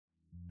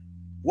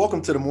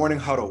Welcome to the Morning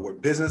Huddle, where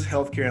business,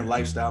 healthcare, and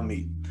lifestyle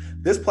meet.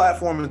 This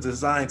platform is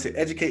designed to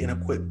educate and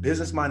equip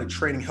business-minded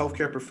training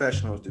healthcare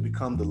professionals to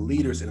become the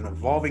leaders in an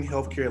evolving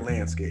healthcare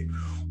landscape.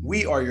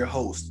 We are your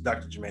hosts,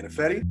 Dr. Jermaine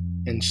Fetti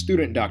and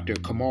student Dr.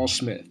 Kamal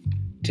Smith.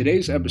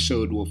 Today's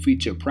episode will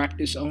feature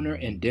practice owner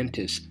and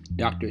dentist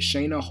Dr.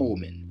 Shaina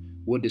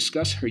Holman. We'll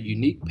discuss her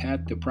unique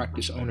path to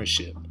practice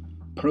ownership,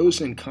 pros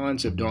and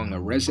cons of doing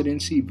a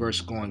residency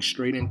versus going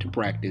straight into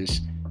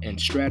practice, and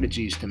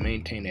strategies to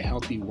maintain a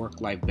healthy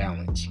work-life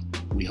balance.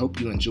 We hope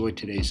you enjoyed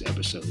today's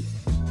episode.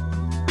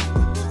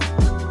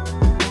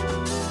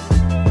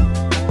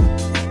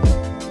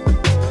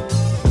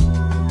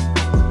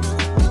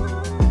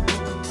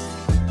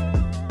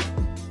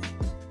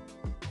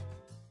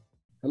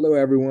 Hello,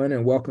 everyone,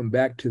 and welcome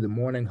back to the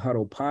Morning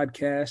Huddle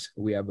podcast.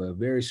 We have a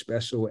very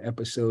special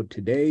episode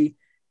today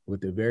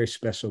with a very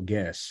special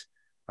guest.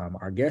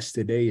 Our guest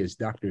today is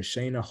Dr.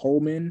 Shaina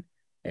Holman,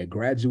 a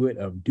graduate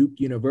of Duke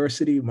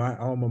University, my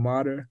alma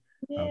mater.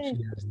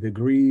 She has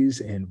degrees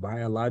in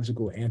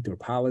biological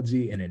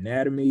anthropology and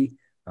anatomy.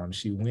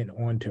 She went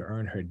on to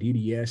earn her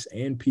DDS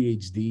and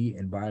PhD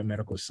in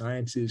biomedical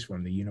sciences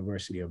from the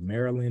University of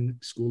Maryland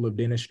School of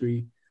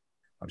Dentistry.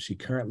 She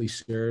currently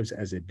serves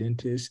as a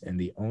dentist and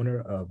the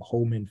owner of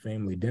Holman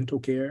Family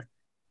Dental Care.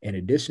 In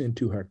addition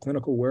to her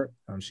clinical work,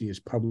 she has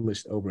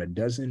published over a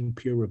dozen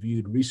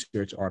peer-reviewed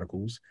research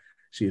articles.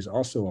 She is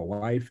also a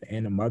wife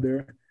and a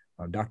mother.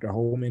 Dr.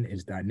 Holman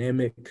is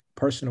dynamic,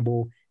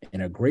 personable,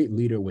 and a great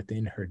leader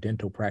within her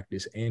dental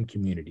practice and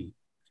community.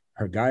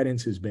 Her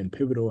guidance has been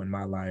pivotal in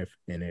my life,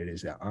 and it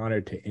is an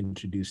honor to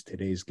introduce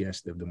today's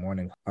guest of the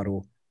Morning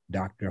Huddle,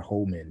 Dr.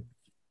 Holman.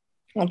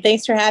 Well,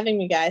 thanks for having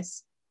me,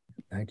 guys.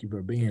 Thank you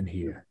for being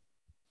here.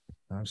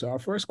 So our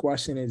first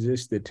question is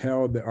just to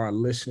tell our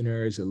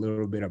listeners a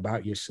little bit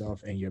about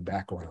yourself and your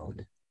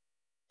background.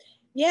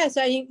 Yeah,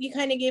 so you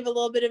kind of gave a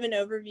little bit of an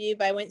overview,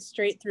 but I went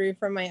straight through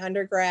from my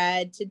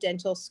undergrad to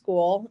dental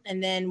school.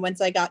 And then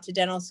once I got to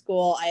dental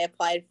school, I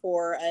applied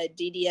for a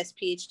DDS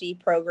PhD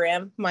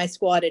program. My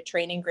school had a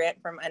training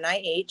grant from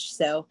NIH,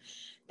 so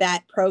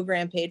that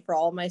program paid for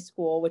all of my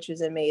school, which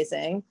was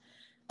amazing.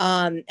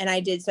 And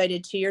I did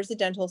 2 years of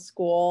dental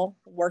school,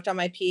 worked on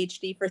my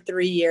PhD for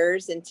 3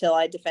 years until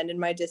I defended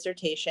my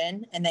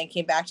dissertation, and then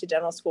came back to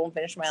dental school and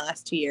finished my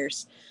last 2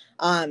 years.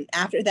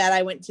 After that,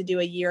 I went to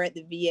do a year at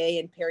the VA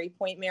in Perry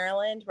Point,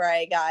 Maryland, where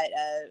I got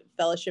a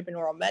fellowship in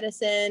oral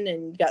medicine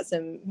and got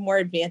some more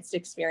advanced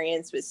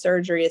experience with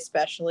surgery,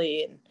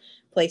 especially, and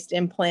placed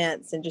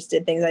implants and just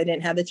did things I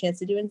didn't have the chance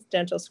to do in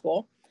dental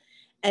school.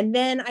 And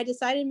then I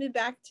decided to move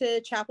back to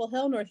Chapel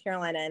Hill, North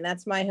Carolina, and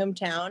that's my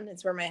hometown.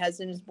 It's where my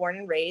husband was born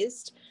and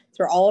raised. It's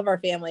where all of our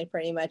family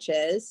pretty much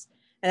is.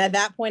 And at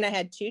that point, I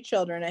had 2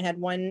 children. I had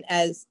one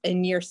as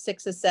in year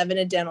 6 of 7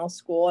 at dental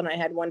school, and I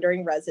had one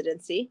during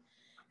residency.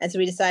 And so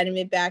we decided to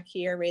move back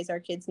here, raise our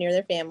kids near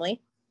their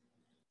family.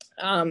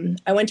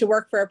 I went to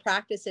work for a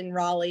practice in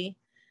Raleigh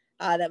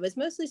that was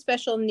mostly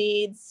special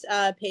needs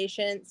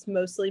patients,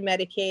 mostly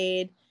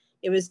Medicaid.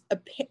 It was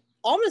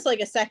almost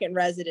like a second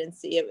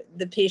residency.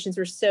 The patients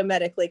were so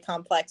medically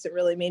complex. It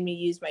really made me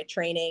use my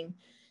training,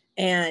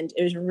 and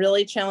it was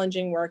really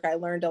challenging work. I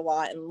learned a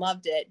lot and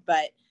loved it,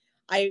 but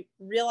I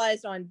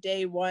realized on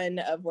day 1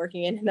 of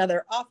working in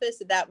another office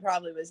that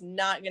probably was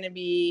not going to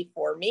be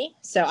for me.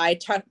 So I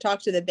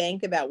talked to the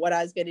bank about what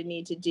I was going to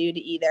need to do to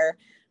either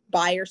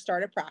buy or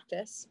start a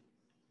practice.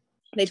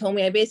 They told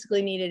me I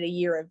basically needed a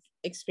year of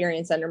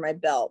experience under my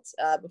belt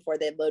before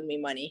they'd load me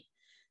money.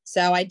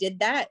 So I did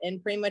that,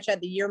 and pretty much at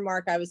the year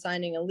mark, I was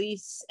signing a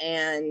lease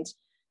and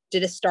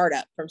did a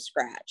startup from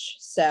scratch.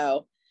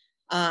 So,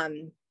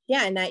 in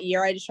that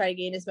year, I just tried to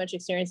gain as much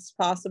experience as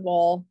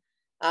possible.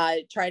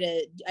 I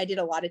did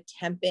a lot of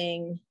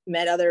temping,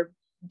 met other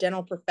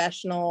dental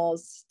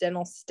professionals,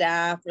 dental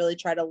staff, really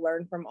try to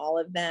learn from all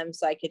of them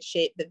so I could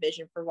shape the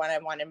vision for what I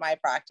wanted my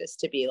practice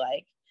to be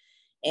like.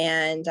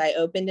 And I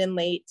opened in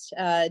late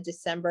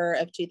December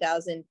of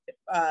 15?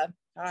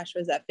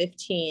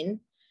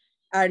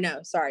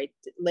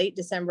 Late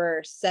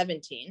December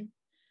 17.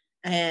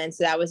 And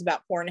so that was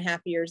about 4.5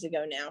 years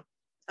ago now.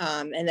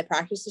 And the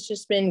practice has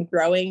just been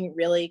growing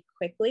really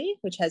quickly,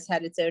 which has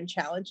had its own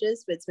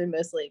challenges, but it's been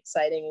mostly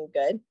exciting and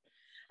good.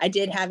 I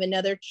did have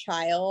another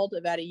child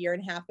about 1.5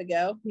 years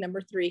ago.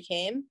 Number 3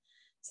 came.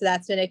 So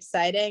that's been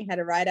exciting. Had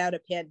to ride out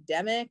a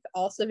pandemic.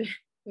 Also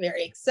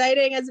very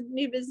exciting as a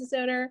new business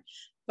owner.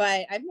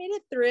 But I've made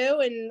it through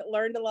and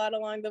learned a lot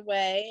along the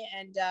way.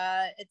 And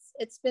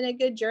it's been a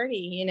good journey,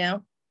 you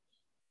know.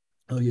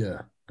 Oh,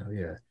 yeah.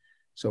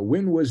 So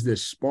when was the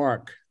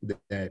spark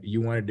that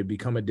you wanted to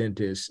become a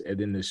dentist, and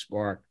then the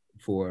spark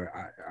for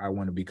I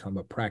want to become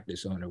a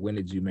practice owner? When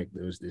did you make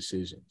those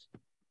decisions?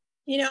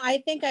 You know,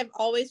 I think I've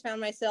always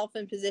found myself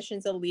in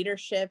positions of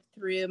leadership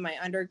through my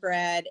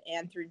undergrad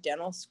and through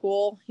dental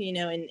school. You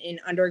know, in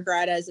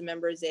undergrad as a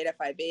member of Zeta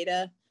Phi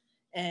Beta,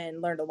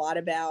 and learned a lot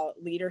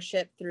about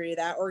leadership through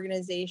that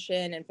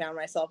organization, and found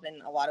myself in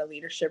a lot of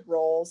leadership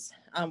roles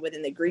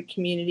within the Greek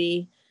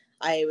community.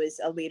 I was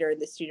a leader in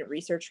the student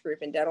research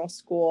group in dental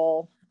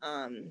school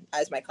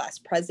as my class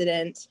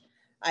president.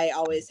 I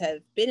always have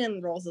been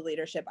in roles of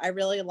leadership. I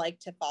really like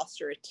to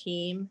foster a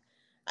team.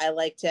 I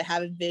like to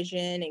have a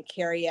vision and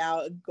carry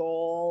out a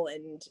goal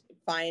and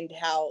find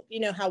how,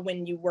 how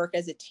when you work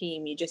as a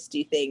team, you just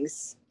do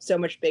things so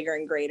much bigger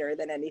and greater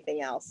than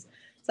anything else.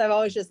 So I've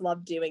always just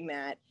loved doing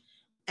that.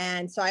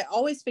 And so I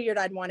always figured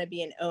I'd want to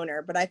be an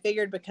owner, but I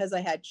figured because I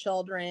had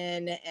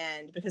children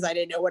and because I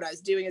didn't know what I was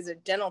doing as a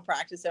dental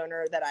practice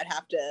owner, that I'd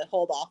have to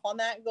hold off on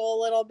that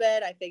goal a little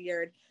bit. I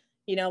figured,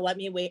 let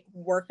me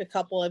work a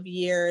couple of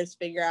years,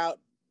 figure out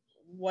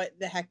what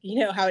the heck,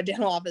 how a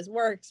dental office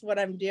works, what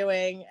I'm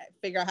doing,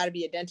 figure out how to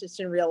be a dentist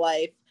in real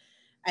life.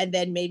 And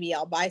then maybe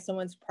I'll buy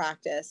someone's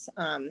practice.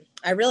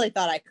 I really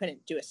thought I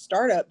couldn't do a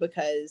startup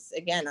because,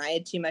 again, I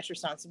had too much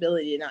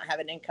responsibility to not have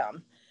an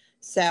income.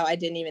 So I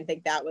didn't even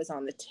think that was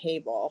on the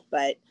table.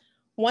 But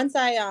once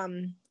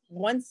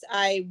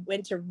I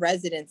went to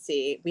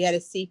residency, we had a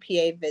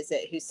CPA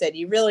visit who said,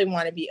 you really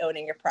want to be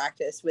owning your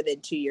practice within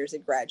 2 years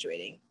of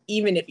graduating,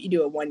 even if you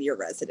do a 1-year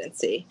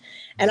residency.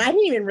 And I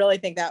didn't even really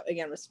think that,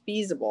 again, was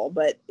feasible,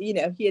 but, he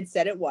had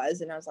said it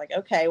was. And I was like,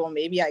 okay, well,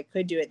 maybe I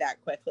could do it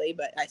that quickly,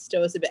 but I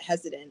still was a bit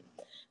hesitant.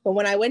 But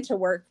when I went to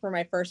work for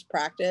my first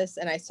practice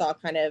and I saw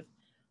kind of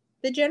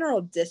the general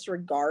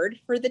disregard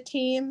for the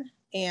team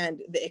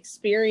and the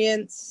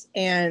experience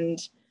and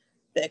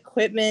the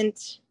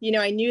equipment,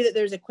 I knew that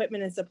there's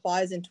equipment and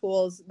supplies and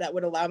tools that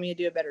would allow me to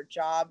do a better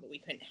job, but we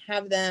couldn't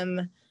have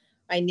them.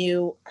 I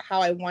knew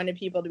how I wanted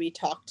people to be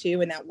talked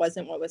to, and that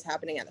wasn't what was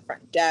happening at the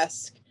front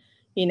desk.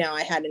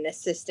 I had an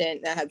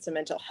assistant that had some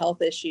mental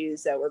health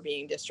issues that were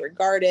being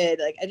disregarded.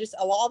 Like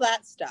all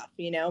that stuff,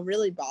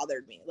 really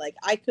bothered me. Like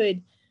I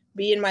could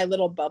be in my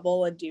little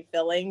bubble and do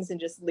fillings and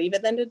just leave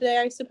at the end of the day,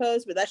 I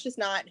suppose, but that's just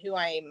not who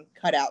I'm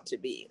cut out to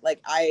be.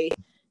 Like I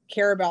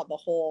care about the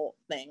whole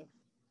thing.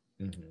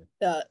 Mm-hmm.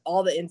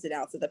 All the ins and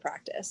outs of the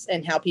practice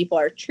and how people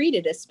are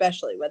treated,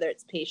 especially whether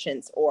it's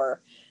patients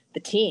or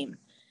the team.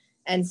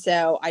 And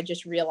so I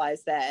just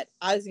realized that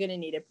I was going to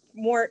need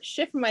to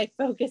shift my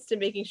focus to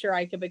making sure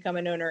I could become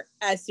an owner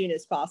as soon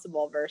as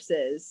possible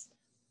versus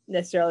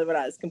necessarily when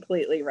I was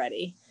completely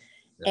ready.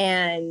 Yeah.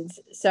 And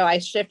so I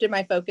shifted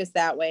my focus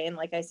that way. And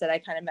like I said, I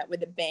kind of met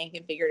with the bank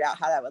and figured out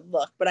how that would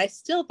look, but I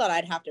still thought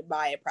I'd have to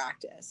buy a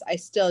practice. I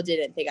still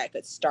didn't think I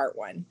could start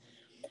one.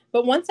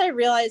 But once I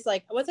realized,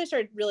 once I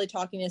started really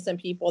talking to some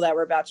people that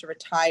were about to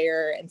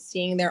retire and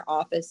seeing their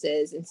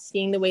offices and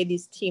seeing the way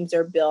these teams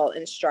are built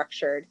and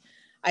structured,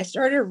 I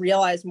started to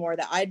realize more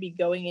that I'd be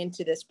going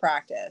into this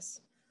practice.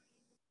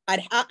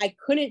 I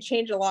couldn't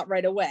change a lot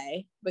right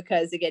away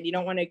because, again, you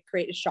don't want to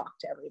create a shock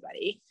to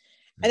everybody.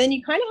 And then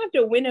you kind of have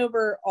to win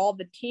over all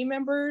the team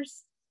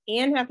members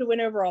and have to win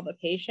over all the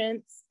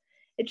patients.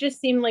 It just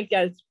seemed like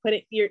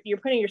you're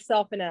putting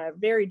yourself in a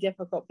very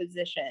difficult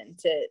position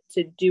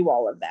to do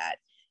all of that.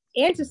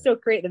 And to still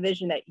create the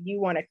vision that you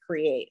want to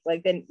create,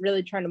 then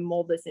really trying to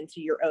mold this into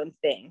your own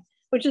thing,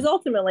 which is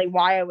ultimately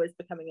why I was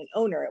becoming an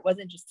owner. It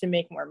wasn't just to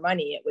make more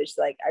money. It was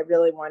I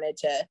really wanted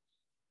to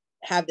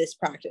have this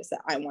practice that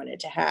I wanted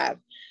to have.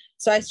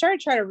 So I started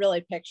trying to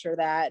really picture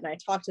that. And I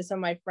talked to some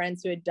of my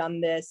friends who had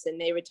done this,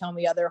 and they would tell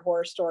me other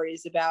horror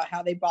stories about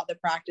how they bought the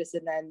practice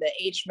and then the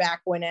HVAC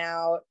went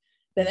out.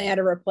 Then they had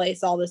to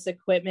replace all this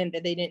equipment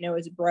that they didn't know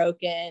was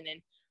broken.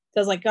 And so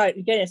I was like, God,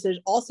 goodness, there's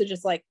also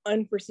just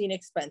unforeseen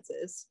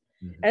expenses.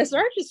 Mm-hmm. And I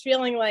started just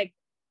feeling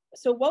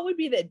so what would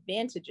be the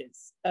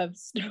advantages of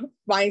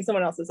buying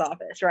someone else's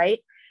office, right?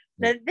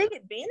 The big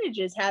advantage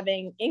is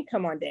having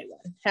income on day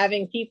one,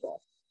 having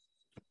people.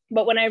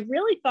 But when I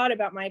really thought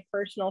about my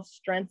personal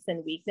strengths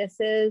and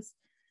weaknesses,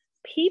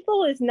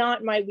 people is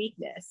not my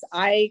weakness.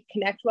 I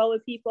connect well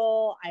with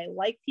people. I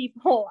like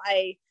people.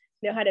 I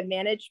know how to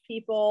manage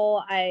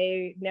people.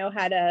 I know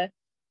how to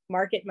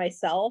market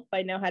myself.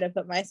 I know how to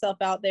put myself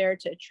out there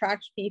to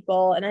attract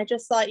people. And I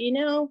just thought,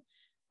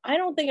 I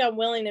don't think I'm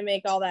willing to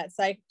make all that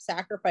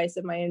sacrifice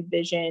of my own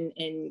vision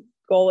and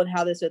goal with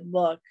how this would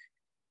look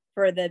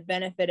for the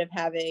benefit of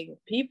having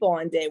people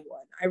on day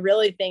one. I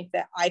really think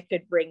that I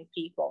could bring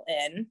people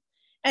in,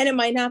 and it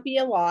might not be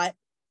a lot,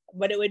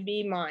 but it would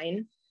be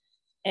mine.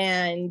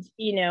 And,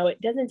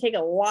 it doesn't take a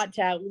lot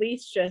to at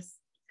least just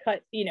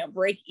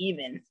break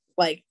even.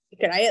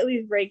 Could I at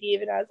least break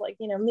even? I was like,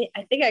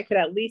 I think I could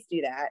at least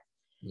do that.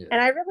 Yeah.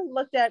 And I really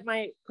looked at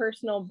my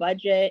personal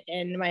budget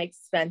and my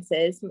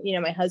expenses.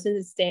 My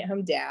husband's a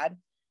stay-at-home dad.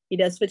 He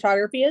does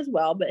photography as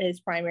well, but his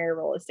primary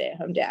role is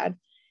stay-at-home dad.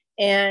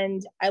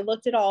 And I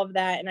looked at all of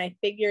that, and I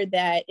figured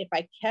that if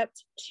I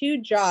kept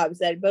 2 jobs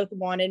that both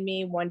wanted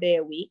me 1 day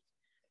a week,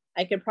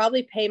 I could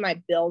probably pay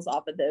my bills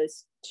off of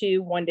those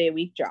 2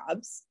 1-day-a-week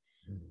jobs,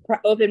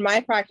 open my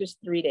practice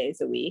 3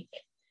 days a week.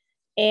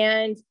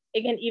 And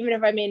again, even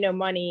if I made no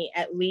money,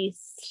 at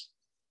least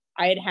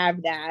I'd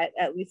have that.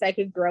 At least I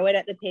could grow it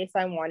at the pace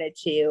I wanted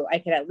to. I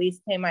could at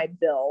least pay my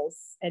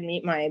bills and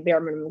meet my bare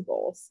minimum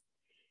goals.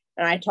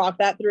 And I talked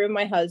that through with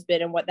my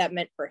husband and what that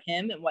meant for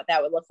him and what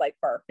that would look like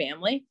for our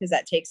family, because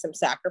that takes some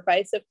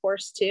sacrifice, of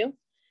course, too.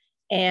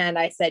 And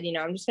I said,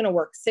 I'm just going to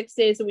work 6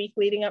 days a week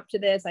leading up to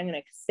this. I'm going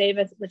to save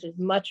as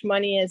much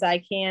money as I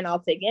can. I'll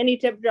take any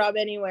tip job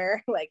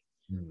anywhere.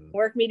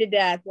 Work me to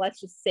death. Let's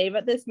just save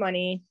up this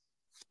money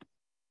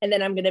and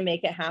then I'm going to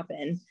make it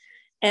happen.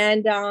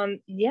 And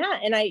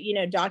and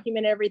I,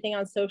 document everything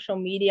on social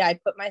media. I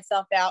put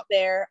myself out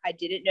there. I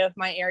didn't know if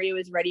my area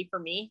was ready for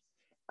me.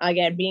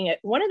 Again, being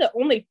one of the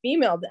only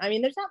female,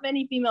 there's not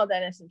many female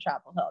dentists in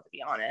Chapel Hill, to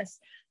be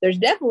honest. There's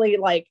definitely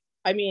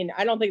I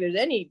don't think there's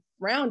any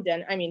brown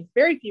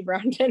very few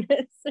brown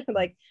dentists,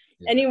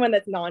 anyone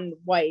that's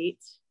non-white.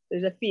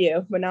 There's a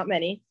few, but not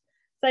many.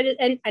 So I just,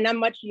 and I'm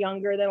much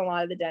younger than a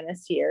lot of the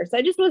dentists here. So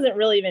I just wasn't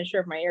really even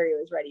sure if my area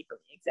was ready for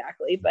me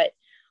exactly, but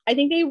I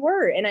think they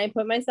were. And I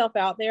put myself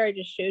out there. I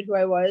just showed who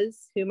I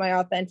was, who my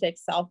authentic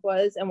self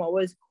was. And what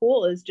was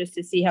cool is just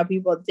to see how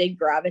people did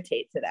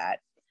gravitate to that.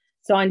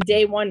 So on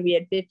day one, we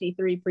had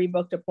 53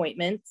 pre-booked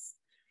appointments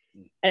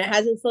and it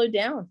hasn't slowed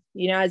down.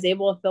 I was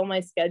able to fill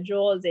my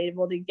schedule. I was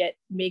able to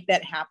make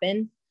that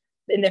happen.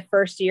 In the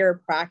first year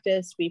of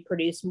practice, we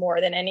produced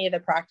more than any of the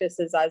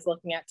practices I was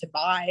looking at to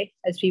buy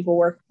as people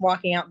were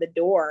walking out the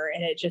door.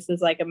 And it just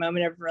was like a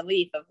moment of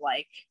relief of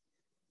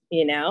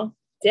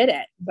did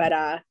it.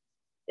 But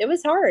it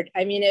was hard.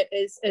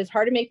 It was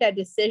hard to make that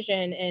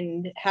decision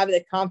and have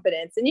the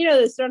confidence. And,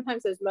 there's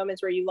sometimes those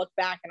moments where you look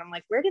back and I'm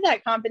like, where did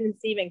that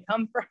confidence even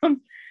come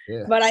from?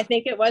 Yeah. But I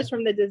think it was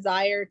from the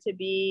desire to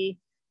be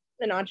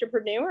an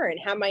entrepreneur and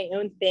have my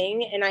own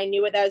thing. And I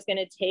knew what that was going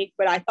to take,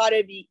 but I thought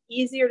it'd be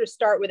easier to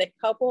start with a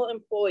couple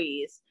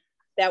employees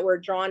that were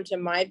drawn to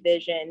my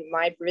vision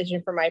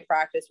for my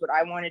practice, what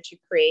I wanted to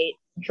create,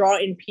 draw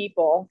in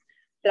people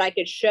that I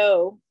could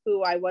show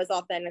who I was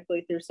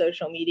authentically through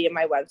social media,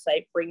 my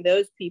website, bring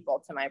those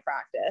people to my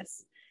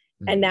practice.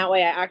 And that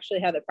way I actually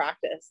have the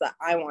practice that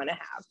I want to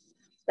have.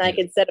 And I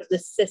could set up the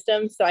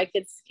system so I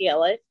could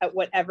scale it at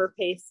whatever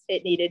pace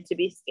it needed to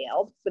be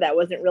scaled, but that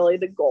wasn't really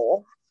the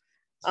goal.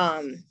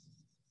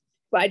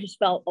 But I just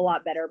felt a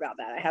lot better about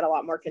that. I had a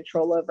lot more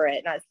control over it,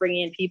 and I was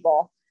bringing in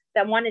people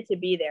that wanted to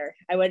be there.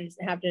 I wasn't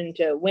having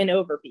to win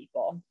over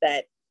people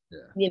that,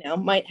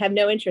 might have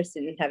no interest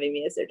in having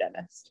me as their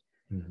dentist.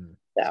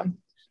 So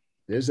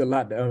there's a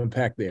lot to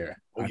unpack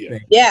there. I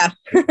think yeah.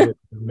 The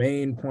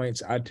main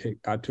points I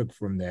took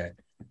from that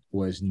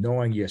was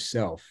knowing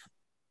yourself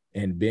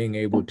and being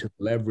able to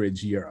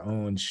leverage your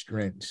own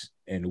strengths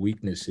and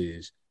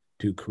weaknesses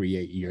to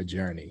create your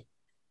journey.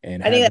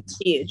 And I think that's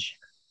huge.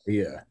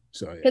 Yeah.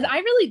 So because I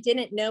really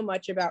didn't know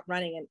much about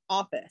running an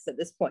office at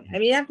this point.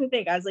 You have to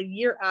think I was a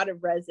year out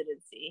of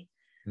residency.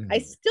 I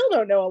still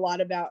don't know a lot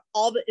about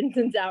all the ins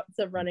and outs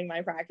of running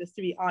my practice,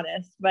 to be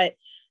honest. But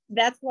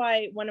that's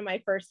why one of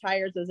my first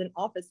hires was an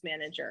office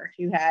manager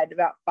who had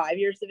about 5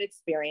 years of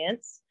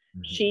experience.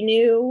 She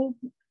knew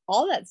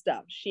all that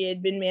stuff. She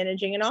had been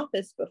managing an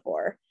office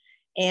before.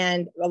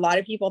 And a lot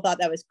of people thought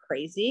that was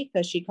crazy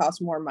because she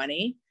cost more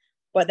money.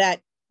 But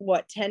that,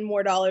 $10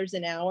 more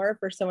an hour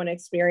for someone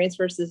experienced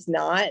versus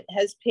not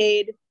has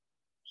paid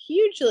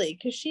hugely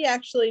because she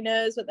actually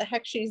knows what the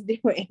heck she's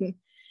doing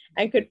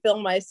and could fill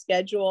my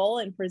schedule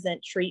and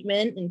present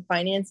treatment and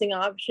financing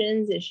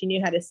options. And she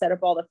knew how to set up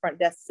all the front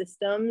desk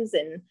systems.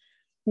 And,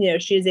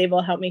 she was able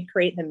to help me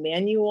create the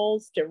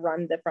manuals to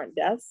run the front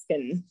desk.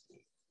 And,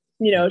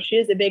 she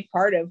is a big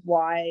part of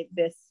why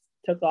this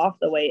took off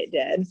the way it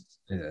did.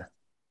 Yeah.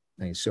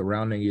 And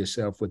surrounding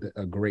yourself with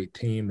a great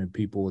team and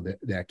people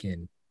that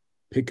can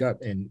pick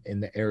up in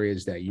the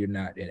areas that you're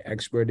not an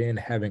expert in,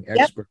 having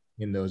experts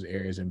in those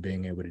areas and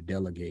being able to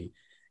delegate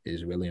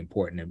is really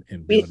important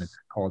in building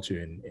a culture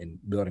and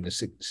building a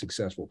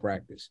successful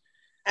practice.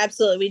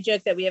 Absolutely. We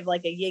joke that we have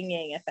like a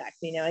yin-yang effect,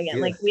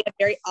 like we have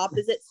very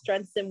opposite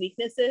strengths and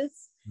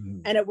weaknesses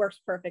and it works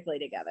perfectly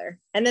together.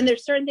 And then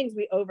there's certain things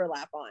we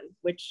overlap on,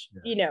 which,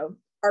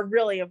 are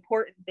really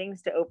important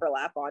things to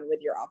overlap on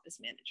with your office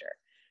manager,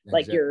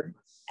 like your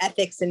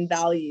ethics and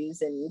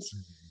values and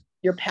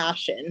your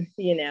passion,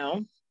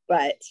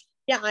 but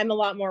yeah, I'm a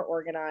lot more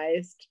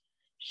organized.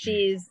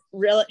 She's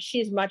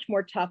much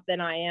more tough than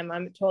I am.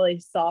 I'm totally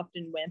soft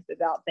and wimp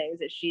about things,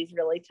 that she's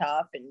really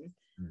tough and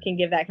can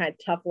give that kind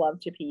of tough love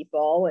to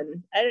people.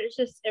 And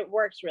it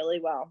works really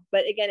well.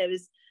 But again, it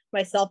was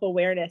my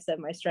self-awareness of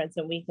my strengths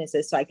and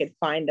weaknesses. So I could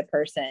find the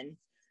person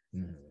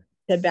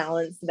to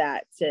balance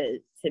that, to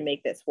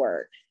make this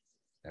work.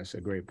 That's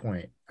a great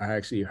point. I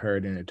actually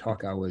heard in a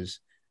talk I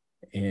was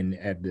in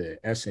at the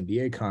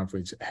SNDA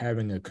conference,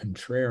 having a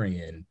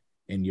contrarian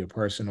in your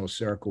personal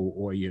circle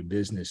or your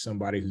business,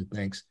 somebody who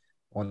thinks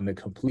on the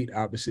complete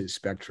opposite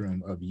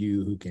spectrum of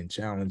you, who can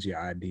challenge your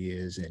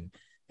ideas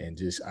and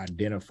just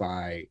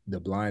identify the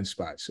blind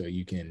spots so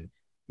you can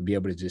be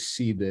able to just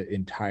see the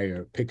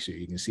entire picture.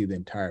 You can see the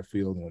entire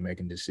field when we're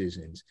making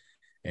decisions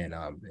and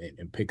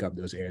pick up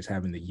those areas,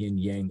 having the yin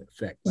yang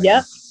effect.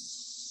 Yep.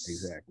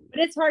 Exactly.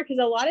 But it's hard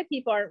because a lot of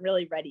people aren't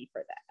really ready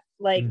for that.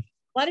 Like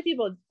a lot of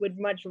people would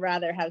much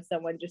rather have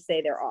someone just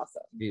say they're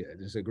awesome. Yeah,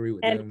 just agree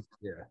with them.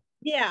 Yeah.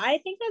 Yeah, I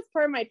think that's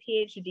part of my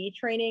PhD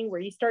training, where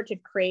you start to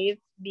crave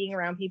being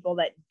around people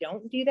that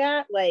don't do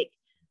that. Like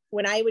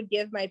when I would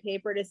give my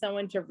paper to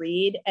someone to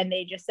read and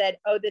they just said,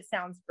 "Oh, this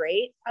sounds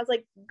great." I was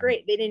like,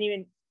 great. They didn't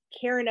even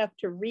care enough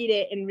to read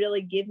it and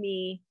really give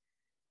me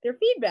their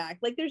feedback.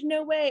 Like there's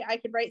no way I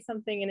could write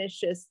something and it's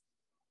just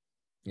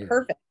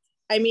perfect.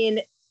 I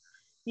mean,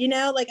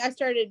 like I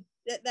started,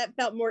 that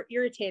felt more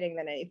irritating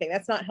than anything.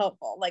 That's not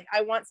helpful. Like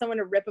I want someone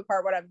to rip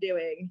apart what I'm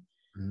doing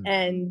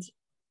and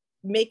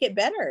make it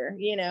better.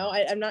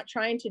 I'm not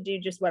trying to do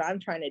just what I'm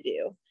trying to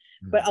do,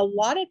 but a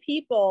lot of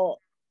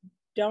people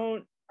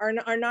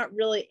are not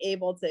really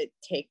able to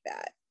take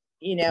that,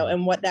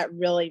 and what that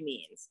really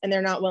means. And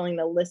they're not willing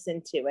to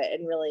listen to it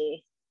and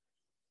really,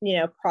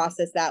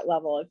 process that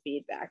level of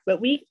feedback. But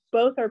we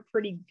both are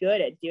pretty good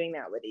at doing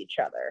that with each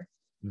other,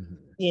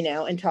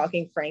 and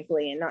talking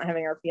frankly and not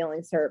having our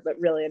feelings hurt, but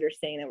really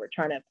understanding that we're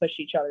trying to push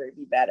each other to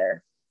be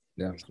better.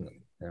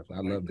 Definitely. I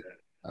love that.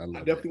 I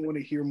definitely want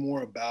to hear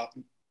more about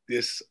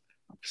this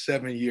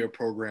 7-year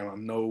program. I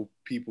know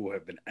people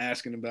have been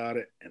asking about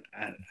it, and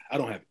I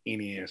don't have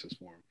any answers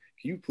for them.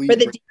 Can you please? For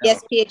the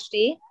DDS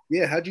PhD?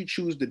 Yeah. How'd you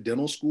choose the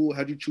dental school?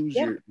 How'd you choose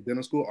your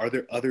dental school? Are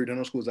there other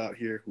dental schools out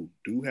here who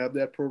do have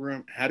that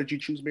program? How did you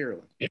choose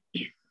Maryland?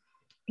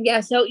 Yeah.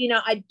 So,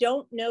 I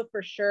don't know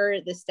for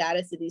sure the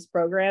status of these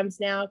programs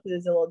now because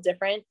it's a little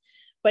different,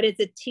 but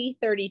it's a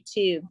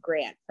T32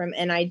 grant from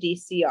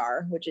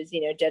NIDCR, which is,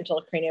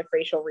 Dental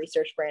Craniofacial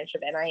Research Branch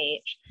of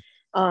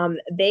NIH.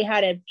 They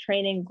had a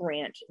training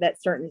grant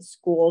that certain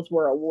schools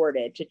were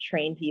awarded to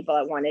train people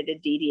that wanted a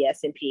DDS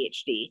and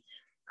PhD.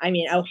 I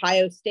mean,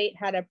 Ohio State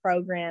had a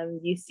program,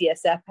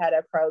 UCSF had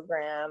a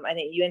program. I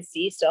think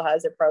UNC still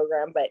has a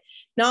program, but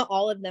not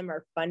all of them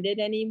are funded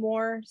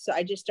anymore. So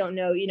I just don't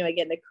know,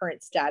 again, the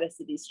current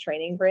status of these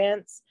training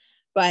grants.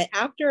 But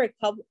after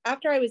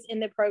I was in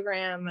the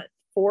program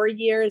 4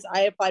 years,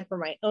 I applied for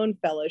my own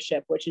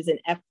fellowship, which is an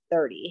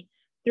F30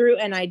 through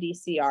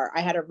NIDCR.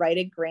 I had to write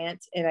a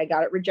grant and I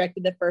got it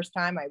rejected the first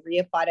time. I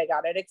reapplied, I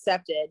got it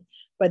accepted,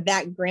 but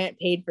that grant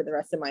paid for the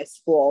rest of my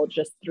school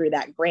just through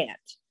that grant.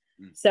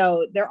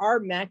 So there are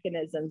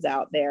mechanisms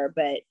out there,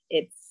 but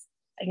it's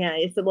a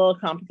little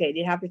complicated.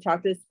 You have to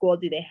talk to the school.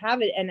 Do they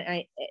have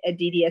a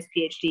DDS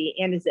PhD,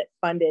 and is it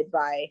funded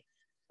by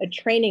a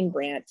training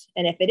grant?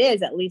 And if it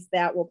is, at least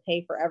that will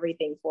pay for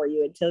everything for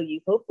you until you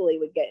hopefully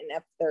would get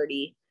an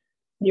F30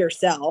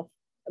 yourself.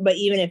 But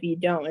even if you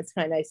don't, it's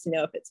kind of nice to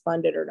know if it's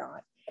funded or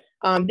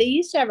not. They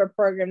used to have a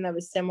program that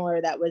was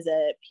similar, that was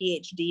a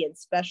PhD and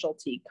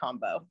specialty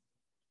combo.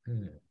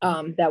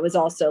 That was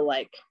also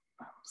like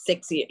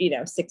 6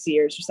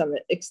 years or some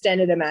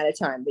extended amount of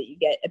time, but you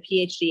get a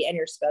PhD and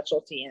your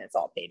specialty and it's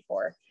all paid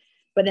for.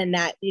 But then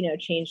that,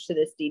 changed to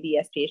this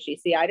DDS PhD.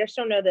 See, I just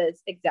don't know the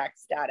exact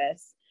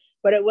status,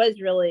 but it was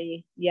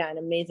really, an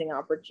amazing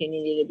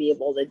opportunity to be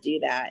able to do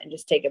that and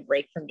just take a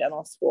break from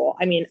dental school.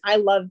 I mean, I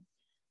love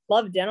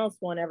dental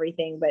school and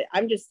everything, but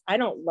I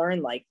don't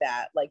learn like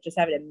that, like just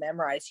having to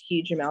memorize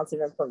huge amounts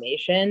of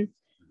information.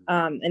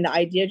 And the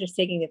idea of just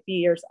taking a few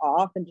years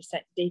off and just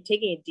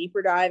taking a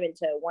deeper dive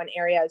into one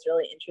area I was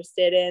really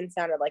interested in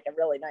sounded like a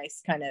really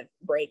nice kind of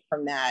break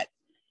from that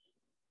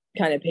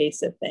kind of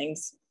pace of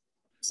things,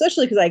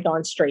 especially because I'd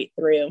gone straight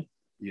through.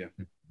 Yeah.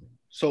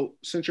 So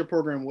since your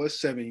program was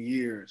 7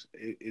 years,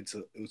 it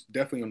was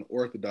definitely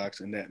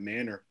unorthodox in that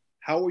manner.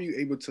 How were you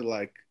able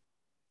to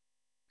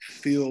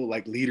feel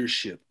like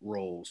leadership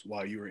roles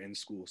while you were in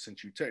school,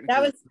 since you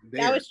technically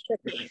that was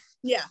tricky.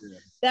 Yeah,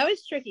 that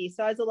was tricky.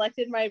 So I was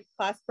elected my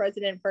class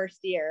president first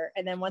year,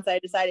 and then once I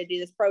decided to do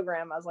this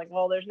program, I was like,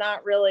 well, there's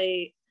not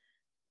really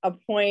a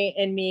point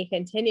in me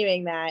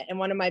continuing that. And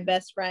one of my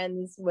best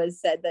friends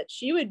said that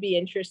she would be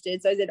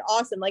interested. So I said,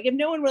 awesome. Like if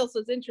no one else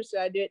was interested,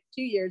 I'd do it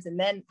 2 years and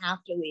then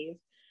have to leave.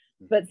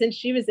 But since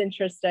she was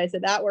interested, I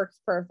said, that works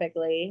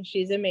perfectly.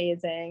 She's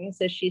amazing.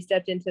 So she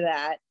stepped into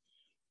that.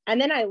 And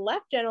then I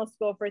left dental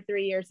school for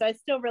 3 years. So I was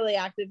still really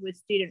active with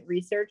student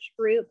research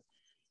group.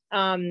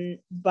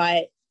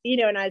 But,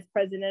 and I was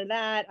president of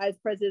that. I was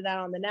president of that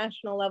on the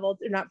national level,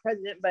 not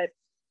president, but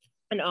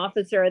an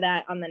officer of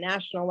that on the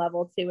national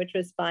level too, which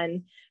was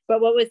fun. But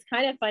what was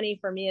kind of funny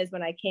for me is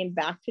when I came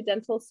back to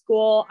dental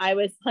school, I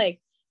was like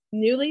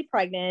newly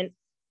pregnant,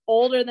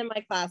 older than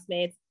my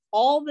classmates.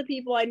 All the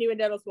people I knew in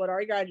dental school had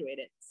already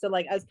graduated. So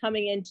like I was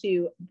coming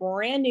into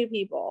brand new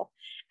people,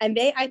 and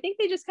I think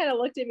they just kind of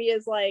looked at me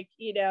as like,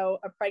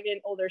 a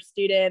pregnant older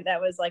student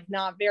that was like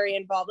not very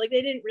involved. Like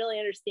they didn't really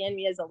understand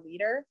me as a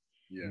leader,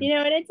 and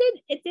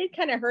it did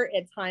kind of hurt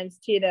at times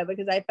too, though,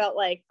 because I felt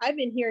like I've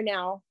been here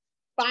now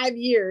 5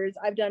 years.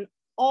 I've done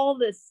all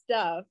this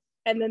stuff.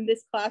 And then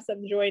this class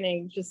I'm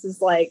joining just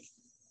is like,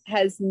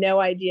 has no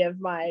idea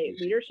of my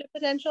leadership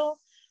potential.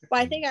 But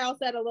I think I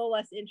also had a little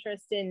less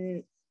interest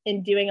in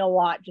doing a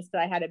lot just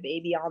that I had a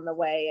baby on the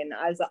way. And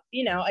I was,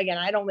 again,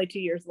 I had only 2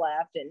 years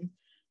left. And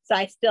so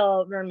I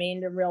still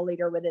remained a real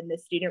leader within the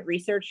student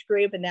research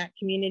group, and that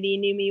community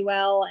knew me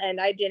well. And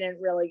I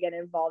didn't really get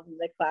involved in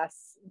the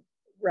class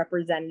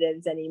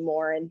representatives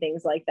anymore and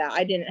things like that.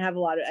 I didn't have a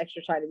lot of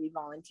extra time to be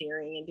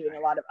volunteering and doing a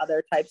lot of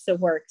other types of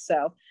work.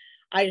 So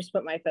I just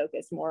put my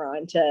focus more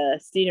onto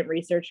student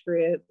research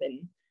group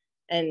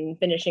and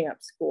finishing up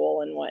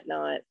school and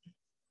whatnot.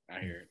 I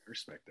hear it. I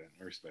respect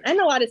that. And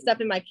a lot of stuff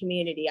in my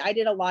community. I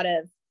did a lot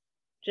of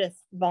just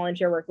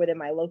volunteer work within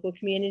my local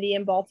community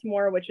in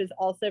Baltimore, which was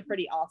also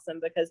pretty awesome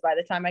because by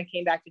the time I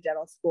came back to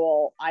dental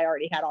school, I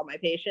already had all my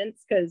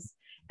patients because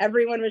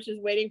everyone was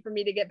just waiting for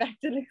me to get back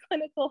to the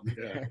clinical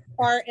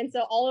part. And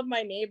so all of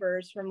my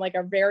neighbors from like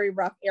a very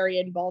rough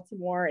area in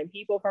Baltimore and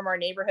people from our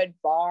neighborhood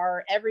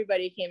bar,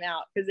 everybody came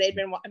out because they'd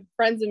been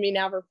friends with me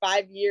now for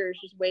 5 years,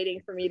 just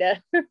waiting for me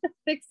to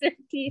fix their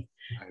teeth.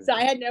 So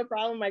I had no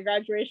problem. My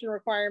graduation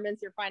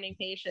requirements are finding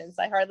patients.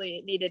 I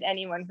hardly needed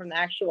anyone from the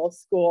actual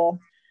school.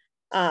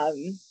 So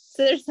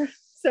there's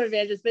some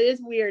advantages, but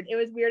it's weird. It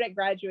was weird at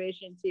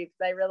graduation too, because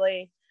I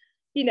really,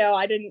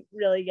 I didn't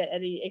really get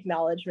any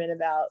acknowledgement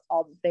about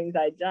all the things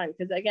I'd done.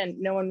 Because again,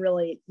 no one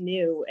really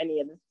knew any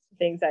of the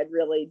things I'd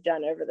really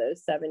done over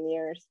those 7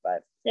 years,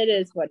 but it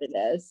is what it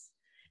is.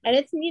 And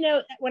it's,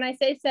 when I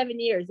say 7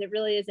 years, it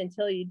really is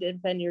until you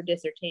defend your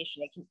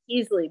dissertation. It can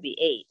easily be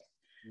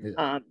 8.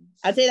 Yeah.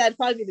 I'd say that'd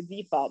probably be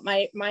the default.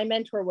 My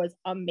mentor was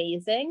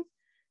amazing.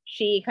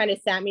 She kind of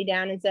sat me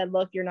down and said,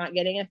 look, you're not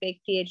getting a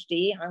fake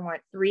PhD. I want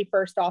 3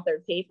 first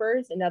authored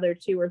papers, another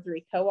 2 or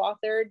 3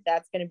 co-authored.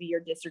 That's going to be your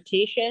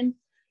dissertation.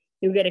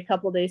 You'll get a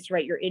couple of days to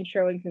write your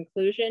intro and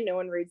conclusion. No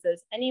one reads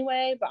those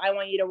anyway, but I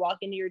want you to walk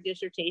into your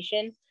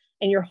dissertation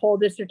and your whole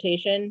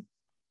dissertation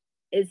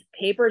is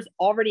papers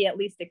already at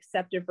least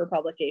accepted for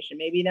publication.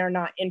 Maybe they're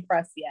not in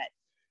press yet,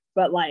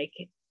 but like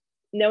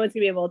no one's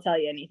gonna be able to tell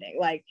you anything.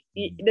 Like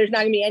there's not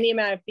gonna be any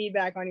amount of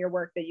feedback on your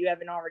work that you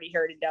haven't already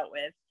heard and dealt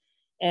with.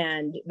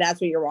 And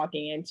that's what you're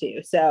walking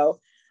into. So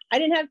I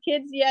didn't have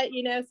kids yet,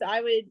 so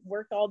I would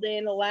work all day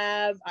in the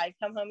lab. I'd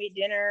come home, eat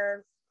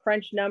dinner,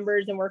 crunch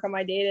numbers and work on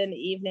my data in the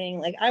evening.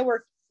 Like I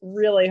worked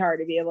really hard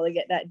to be able to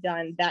get that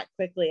done that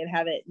quickly and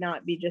have it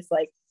not be just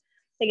like,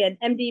 again,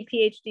 MD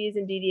PhDs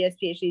and DDS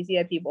PhDs. You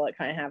have people that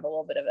kind of have a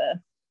little bit of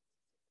a,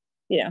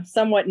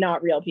 somewhat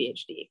not real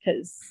PhD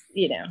because,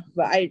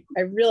 but I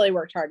really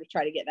worked hard to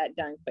try to get that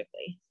done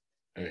quickly.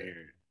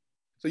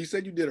 So you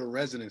said you did a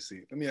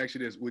residency. Let me ask you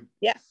this.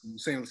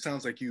 It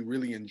sounds like you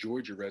really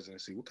enjoyed your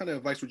residency. What kind of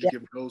advice would you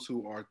give those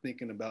who are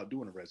thinking about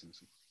doing a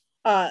residency?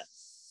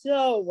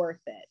 So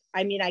worth it.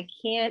 I mean, I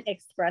can't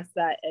express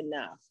that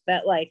enough.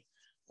 That like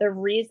the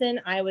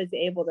reason I was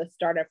able to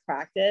start a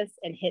practice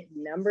and hit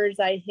numbers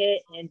I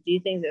hit and do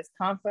things as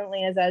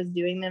confidently as I was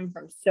doing them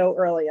from so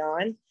early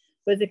on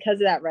was because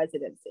of that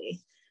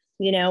residency.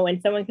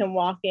 When someone can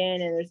walk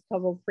in and there's a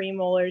couple of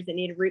premolars that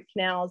need root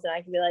canals and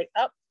I can be like,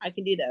 oh, I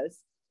can do those.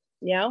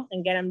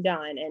 And get them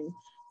done. And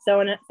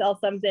someone else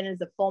comes in as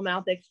a full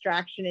mouth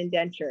extraction and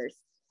dentures,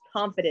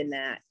 confident in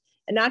that.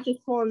 And not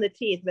just pulling the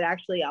teeth, but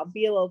actually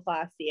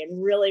alveoloplasty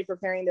and really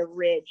preparing the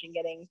ridge and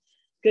getting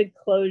good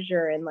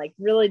closure and like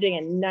really doing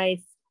a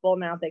nice full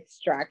mouth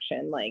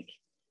extraction. Like,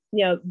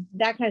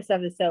 that kind of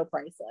stuff is so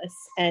priceless.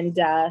 And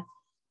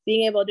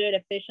being able to do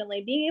it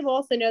efficiently, being able to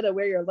also know that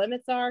where your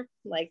limits are,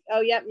 like, oh,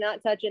 yep,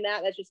 not touching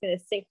that. That's just going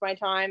to sink my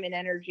time and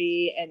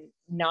energy and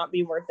not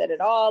be worth it at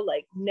all.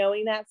 Like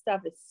knowing that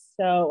stuff is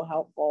so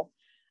helpful.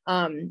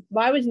 But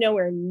I was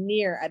nowhere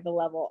near at the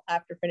level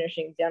after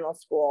finishing dental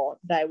school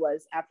that I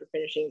was after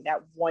finishing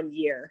that 1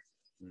 year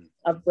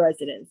of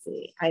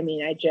residency. I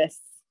mean,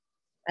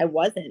 I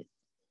wasn't.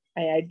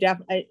 I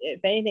definitely, if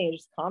anything,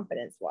 just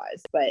confidence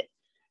wise, but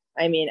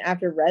I mean,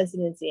 after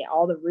residency,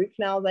 all the root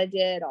canals I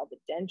did, all the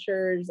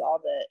dentures, all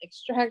the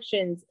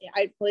extractions,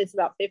 I placed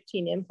about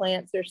 15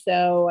 implants or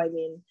so. I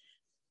mean,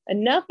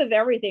 enough of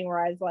everything where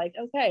I was like,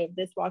 okay, if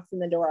this walks in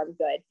the door, I'm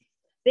good.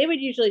 They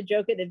would usually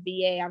joke at the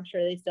VA, I'm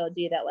sure they still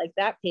do that, like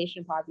that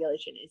patient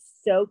population is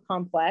so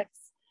complex,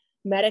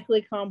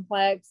 medically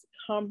complex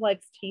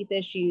teeth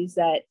issues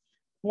that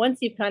once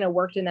you've kind of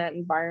worked in that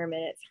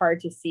environment, it's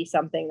hard to see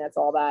something that's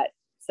all that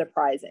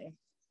surprising,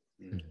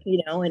 and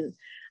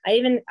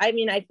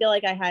I feel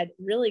like I had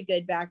really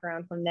good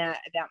background from that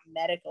about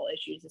medical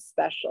issues,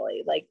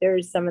 especially like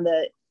there's some of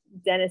the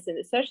dentists,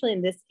 especially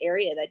in this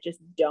area, that just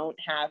don't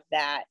have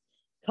that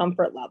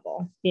comfort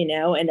level,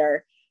 and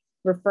are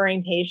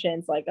referring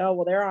patients like, oh,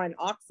 well, they're on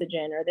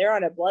oxygen or they're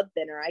on a blood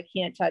thinner. I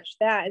can't touch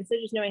that. And so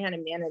just knowing how to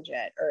manage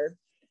it or,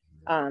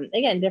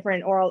 again,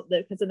 different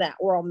because of that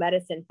oral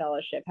medicine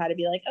fellowship, how to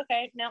be like,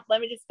 okay, now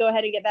let me just go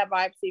ahead and get that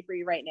biopsy for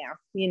you right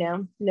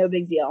now, no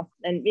big deal.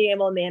 And being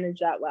able to manage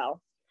that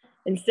well.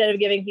 Instead of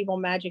giving people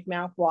magic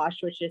mouthwash,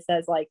 which just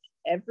says like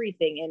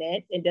everything in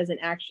it, it doesn't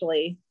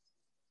actually,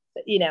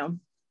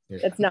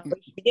 that's not what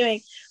you should be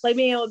doing. Like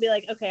being able to be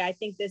like, okay, I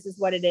think this is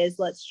what it is.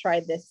 Let's try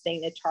this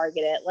thing to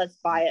target it. Let's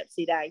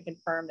biopsy that and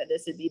confirm that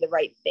this would be the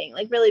right thing.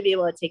 Like really be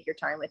able to take your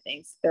time with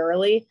things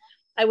thoroughly.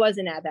 I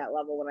wasn't at that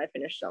level when I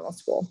finished dental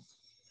school.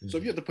 So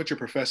if you have to put your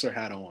professor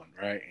hat on,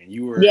 right, and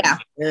you were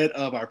head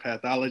of our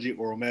pathology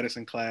oral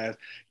medicine class,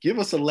 give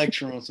us a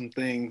lecture on some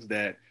things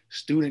that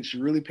students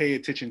should really pay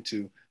attention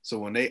to. So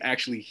when they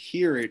actually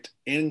hear it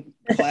in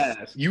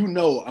class,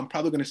 I'm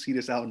probably going to see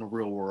this out in the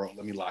real world.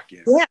 Let me lock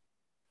in. Yeah.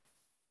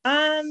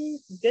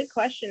 Good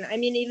question. I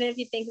mean, even if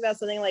you think about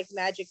something like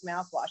magic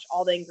mouthwash,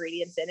 all the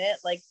ingredients in it,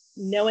 like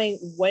knowing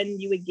when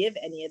you would give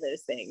any of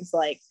those things,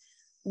 like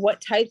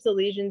what types of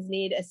lesions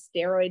need a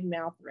steroid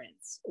mouth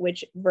rinse,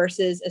 which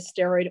versus a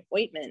steroid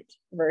ointment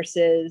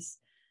versus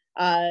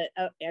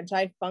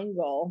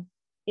Antifungal.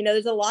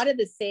 There's a lot of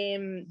the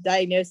same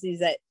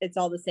diagnoses that it's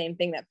all the same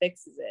thing that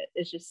fixes it.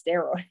 It's just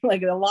steroid.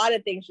 Like a lot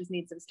of things just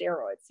need some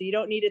steroids. So you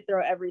don't need to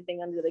throw everything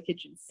under the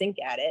kitchen sink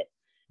at it,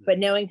 but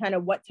knowing kind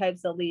of what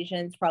types of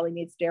lesions probably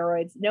need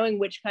steroids, knowing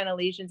which kind of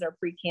lesions are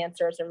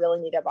precancerous and really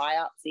need a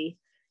biopsy,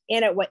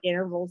 and at what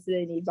intervals do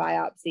they need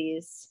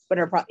biopsies, but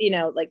are,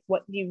 like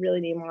what do you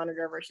really need to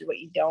monitor versus what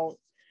you don't.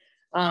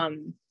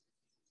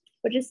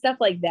 But just stuff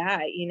like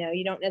that,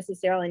 you don't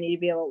necessarily need to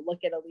be able to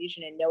look at a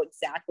lesion and know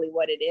exactly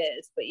what it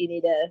is, but you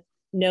need to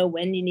know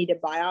when you need to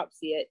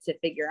biopsy it to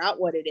figure out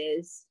what it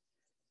is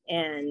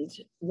and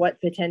what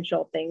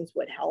potential things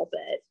would help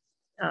it.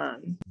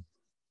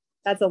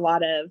 That's a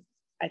lot of,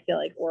 I feel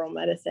like, oral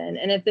medicine.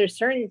 And if there's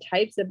certain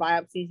types of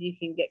biopsies you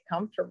can get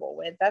comfortable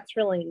with, that's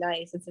really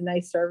nice. It's a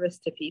nice service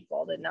to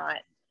people to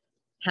not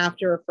have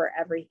to refer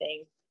every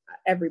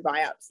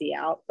biopsy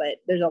out, but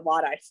there's a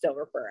lot I still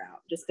refer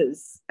out just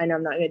because I know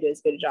I'm not going to do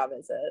as good a job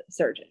as a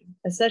surgeon,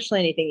 especially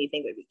anything you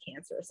think would be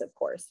cancerous, of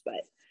course.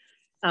 But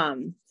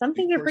some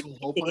things are pretty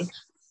easy.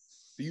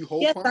 Do you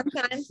hold punch?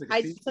 Sometimes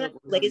I sometimes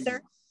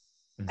laser.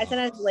 I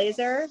sometimes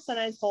laser,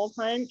 sometimes hole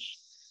punch.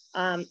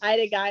 I had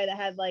a guy that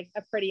had like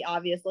a pretty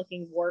obvious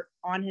looking wart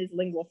on his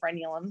lingual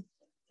frenulum.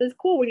 So it's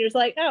cool when you're just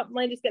like, oh,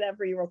 let me just get that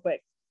for you real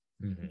quick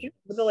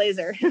with the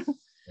laser.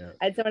 Yeah.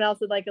 I had someone else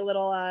with like a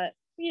little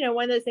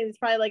one of those things,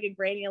 probably like a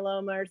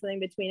granuloma or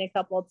something between a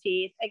couple of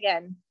teeth.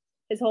 Again,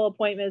 his whole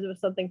appointment was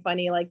something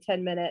funny, like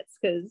 10 minutes,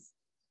 because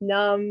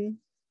numb,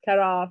 cut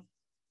off,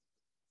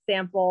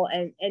 sample,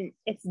 and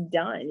it's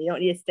done. You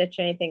don't need to stitch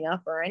anything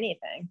up or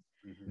anything.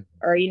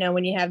 Or,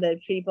 when you have the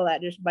people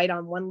that just bite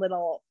on one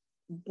little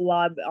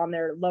blob on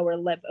their lower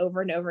lip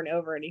over and over and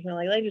over, and you can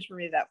let me just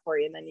remove that for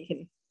you. And then you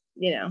can,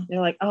 they're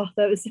like, oh,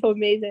 that was so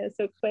amazing. It's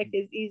so quick.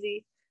 It's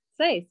easy. It's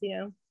nice,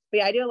 But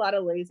yeah, I do a lot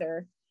of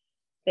laser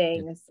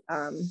things.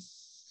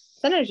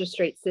 Sometimes just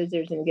straight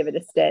scissors and give it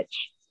a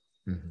stitch.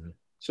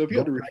 So if you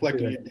had to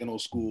reflect on your dental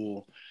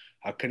school,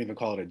 I couldn't even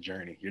call it a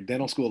journey, your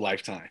dental school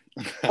lifetime.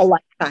 A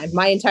lifetime,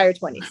 my entire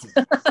 20s.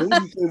 What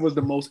would you say was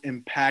the most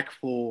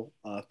impactful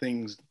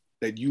things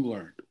that you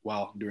learned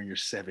while during your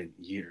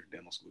 7-year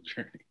dental school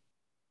journey?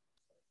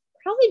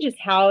 Probably just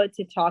how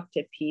to talk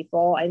to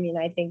people. I mean,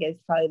 I think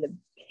it's probably the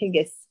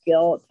biggest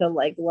skill to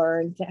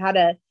learn to how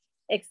to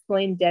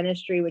explain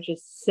dentistry, which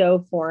is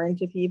so foreign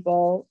to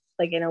people,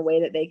 in a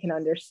way that they can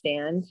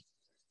understand,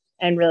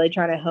 and really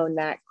trying to hone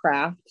that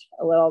craft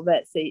a little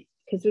bit. So,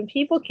 because when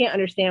people can't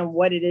understand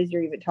what it is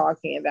you're even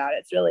talking about,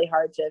 it's really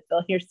hard to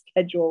fill your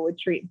schedule with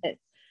treatment.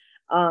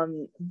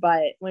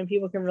 But when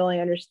people can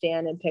really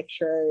understand and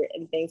picture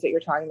and things that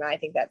you're talking about, I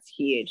think that's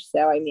huge.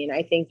 So, I mean,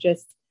 I think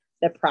just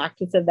the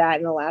practice of that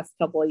in the last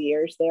couple of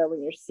years there,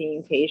 when you're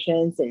seeing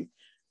patients, and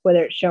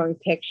whether it's showing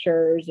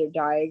pictures or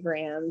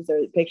diagrams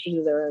or pictures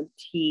of their own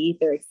teeth,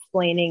 or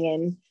explaining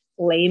in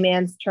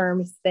layman's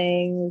terms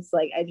things,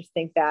 I just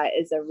think that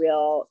is a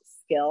real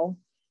skill,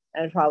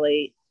 and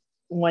probably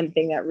one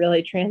thing that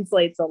really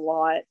translates a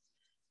lot.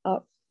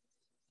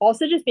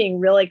 Also just being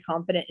really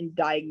confident in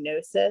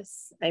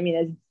diagnosis. I mean,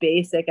 as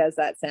basic as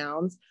that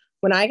sounds,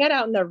 when I got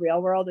out in the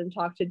real world and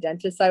talked to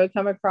dentists I would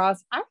come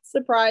across, I was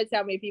surprised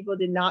how many people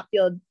did not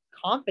feel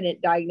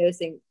confident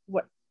diagnosing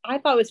what I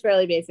thought was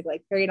fairly basic,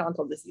 like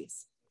periodontal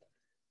disease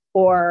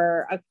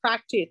or a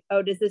cracked tooth.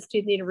 Oh, does this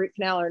tooth need a root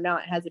canal or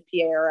not? It has a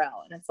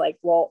PARL. And it's like,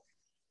 well,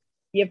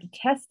 you have to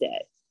test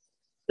it.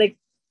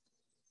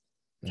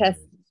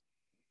 Test.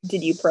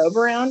 Did you probe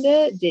around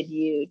it? Did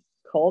you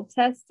cold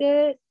test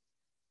it?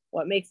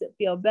 What makes it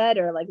feel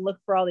better? Look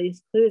for all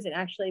these clues and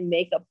actually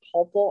make a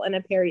pulpal and a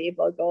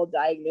periapical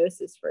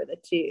diagnosis for the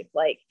tooth.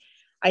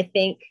 I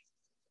think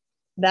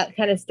that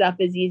kind of stuff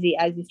is easy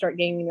as you start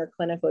getting in your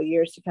clinical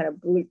years to kind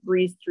of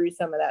breeze through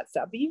some of that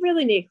stuff. But you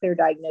really need a clear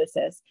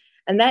diagnosis.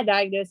 And that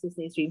diagnosis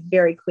needs to be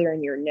very clear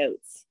in your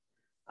notes.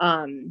 You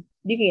can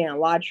get in a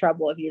lot of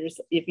trouble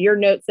if your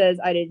note says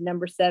I did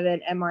number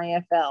 7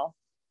 MIFL.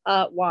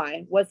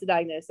 Why? What's the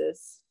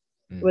diagnosis?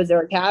 Was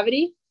there a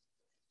cavity?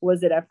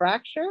 Was it a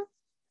fracture?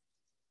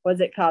 Was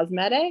it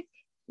cosmetic?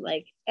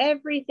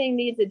 Everything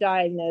needs a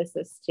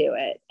diagnosis to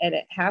it, and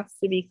it has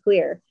to be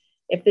clear.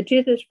 If the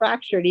tooth is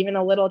fractured, even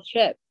a little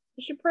chip,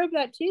 you should probe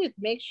that tooth.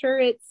 Make sure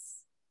it's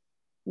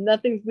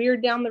nothing's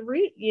weird down the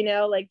root,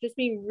 just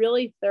being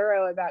really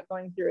thorough about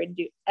going through and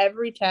do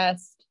every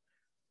test,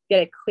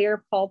 get a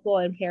clear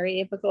pulpal and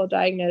periapical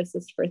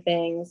diagnosis for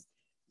things.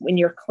 When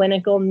your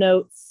clinical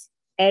notes,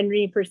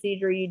 every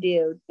procedure you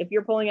do, if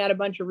you're pulling out a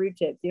bunch of root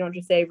tips, you don't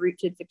just say root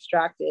tips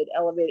extracted,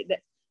 elevated.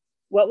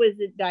 What was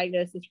the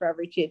diagnosis for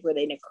every tooth? Were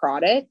they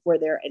necrotic? Was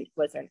there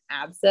an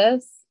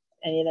abscess?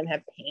 Any of them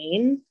have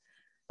pain?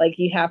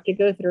 You have to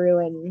go through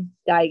and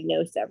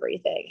diagnose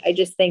everything. I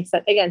just think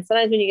again,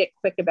 sometimes when you get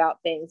quick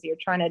about things, you're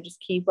trying to just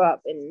keep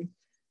up and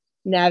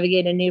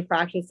navigate a new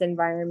practice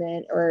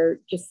environment, or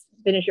just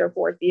finish your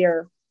 4th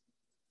year,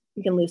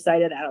 you can lose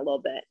sight of that a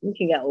little bit. You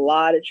can get a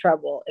lot of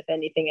trouble if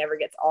anything ever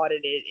gets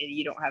audited and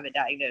you don't have a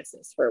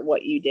diagnosis for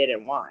what you did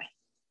and why.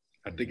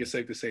 I think it's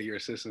safe to say your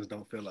assistants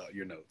don't fill out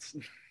your notes.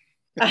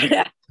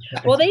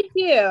 Well, they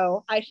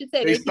do. I should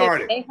say They they do.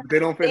 started, but they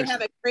don't They finish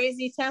have it. a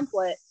crazy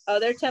template. Oh,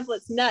 their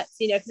template's nuts,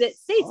 because it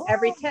states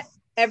every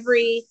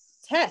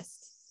test.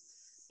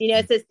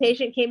 It says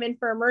patient came in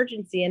for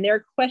emergency, and there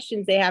are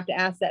questions they have to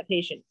ask that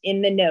patient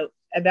in the note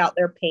about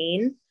their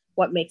pain,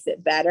 what makes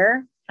it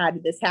better, how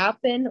did this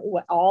happen,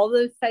 what all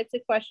those types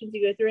of questions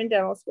you go through in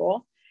dental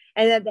school.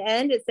 And at the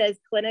end, it says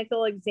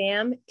clinical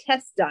exam,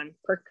 test done,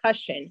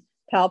 percussion,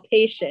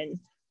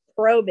 palpation,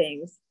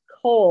 probings,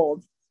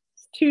 cold,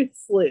 tooth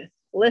sleuth,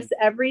 list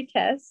every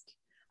test.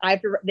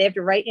 They have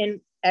to write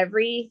in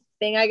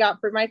everything I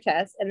got for my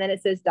test, and then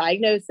it says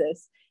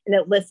diagnosis, and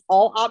it lists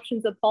all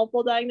options of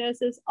pulpal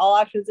diagnosis, all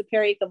options of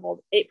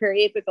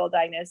periapical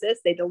diagnosis.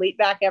 They delete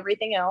back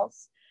everything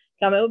else,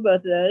 come up with both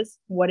of those.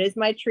 What is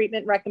my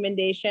treatment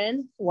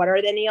recommendation? What are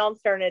any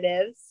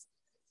alternatives?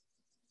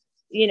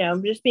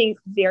 Just being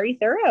very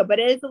thorough, but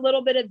it is a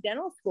little bit of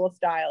dental school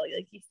style.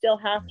 Like, you still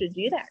have to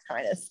do that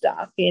kind of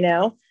stuff,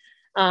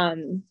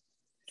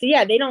 So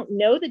yeah, they don't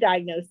know the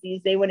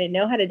diagnoses. They wouldn't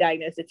know how to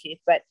diagnose a tooth.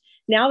 But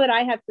now that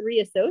I have 3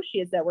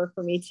 associates that work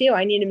for me too,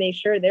 I need to make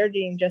sure they're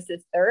doing just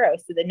as thorough.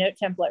 So the note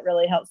template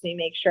really helps me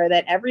make sure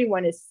that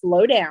everyone is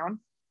slow down,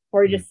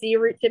 or just see a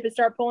root tip and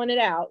start pulling it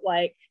out.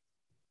 Like,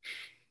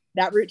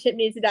 that root tip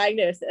needs a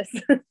diagnosis.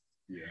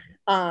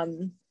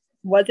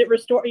 Was it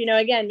restored?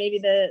 Again, maybe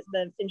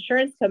the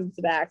insurance comes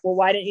back. Well,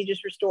 why didn't you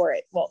just restore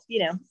it? Well,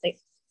 you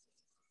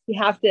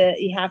have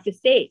to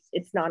state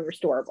it's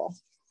non-restorable.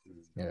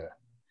 Yeah.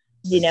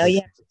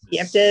 You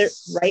have to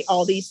write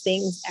all these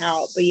things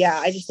out. But yeah,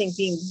 I just think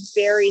being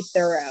very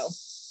thorough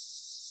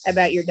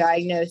about your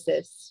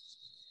diagnosis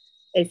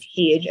is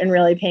huge, and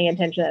really paying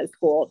attention at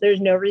school.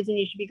 There's no reason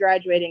you should be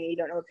graduating and you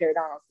don't know what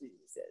periodontal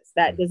disease is.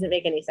 That doesn't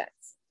make any sense.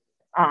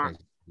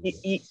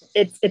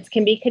 It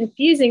can be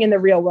confusing in the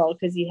real world,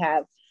 because you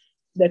have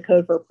the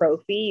code for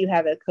prophy, you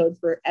have a code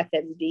for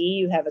FMD,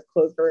 you have a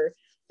code for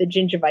the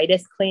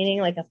gingivitis cleaning,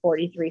 like a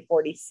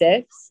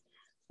 4346.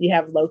 You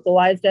have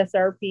localized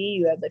SRP,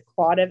 you have the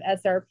quad of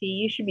SRP.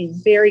 You should be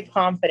very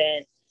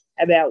confident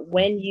about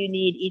when you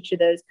need each of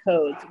those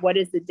codes. What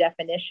is the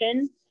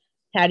definition?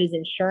 How does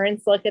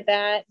insurance look at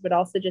that? But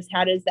also, just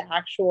how does the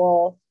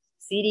actual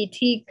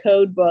CDT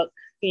code book,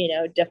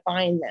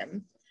 define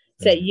them,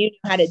 so that you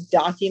know how to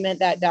document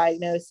that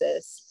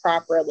diagnosis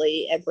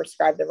properly and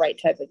prescribe the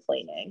right type of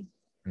cleaning.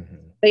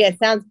 But yeah, it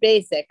sounds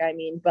basic.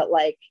 But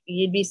like,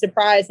 you'd be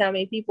surprised how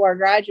many people are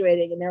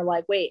graduating and they're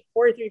like, wait,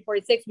 43,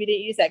 46, we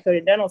didn't use that code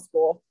in dental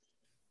school.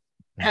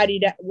 How do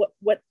you,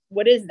 what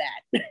is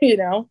that?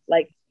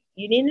 Like,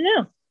 you need to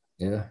know.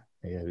 Yeah.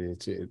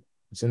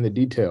 It's in the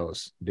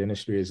details.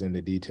 Dentistry is in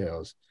the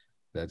details.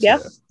 That's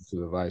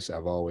the advice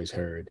I've always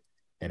heard.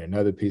 And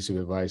another piece of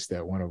advice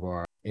that one of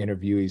our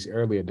interviewees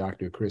earlier,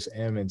 Dr. Chris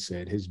Ammon,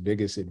 said his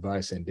biggest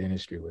advice in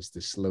dentistry was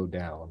to slow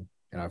down.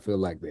 And I feel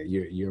like that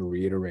you're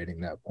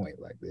reiterating that point.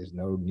 Like, there's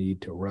no need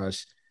to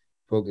rush.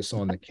 Focus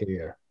on the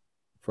care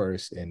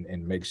first,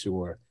 and make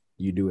sure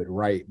you do it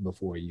right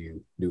before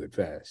you do it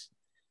fast.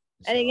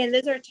 And again,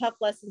 those are tough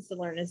lessons to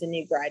learn as a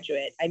new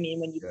graduate. When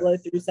you blow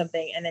through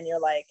something and then you're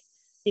like,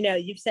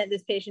 you've sent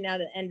this patient out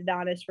to the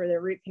endodontist for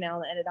their root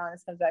canal, and the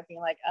endodontist comes back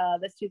being like,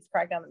 this tooth's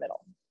cracked down the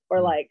middle.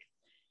 Or like,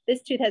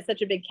 this tooth has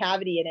such a big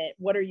cavity in it.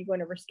 What are you going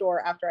to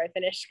restore after I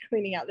finish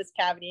cleaning out this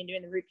cavity and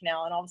doing the root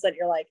canal? And all of a sudden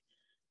you're like,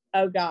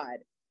 oh God.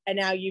 And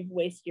now you've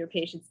wasted your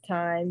patient's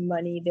time,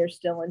 money. They're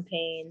still in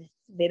pain.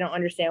 They don't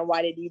understand.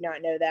 Why did you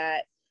not know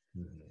that?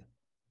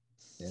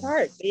 It's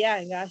hard, but yeah,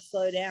 you gotta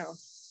slow down.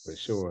 For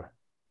sure.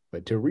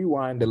 But to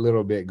rewind a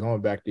little bit,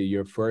 going back to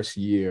your first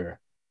year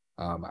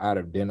out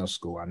of dental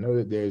school, I know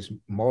that there's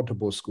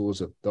multiple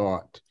schools of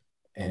thought,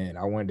 and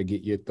I wanted to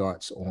get your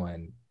thoughts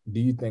on, do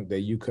you think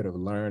that you could have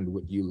learned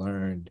what you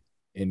learned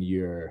in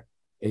your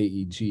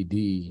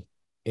AEGD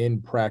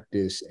in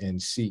practice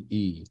and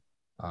CE?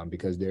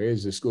 Because there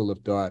is a school of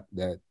thought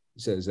that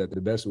says that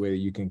the best way that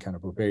you can kind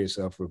of prepare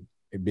yourself for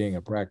being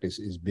in practice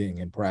is being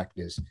in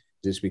practice,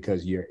 just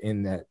because you're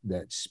in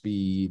that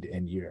speed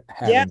and you're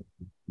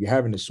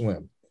having to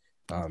swim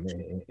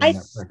in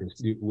that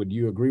practice. Would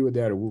you agree with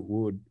that, or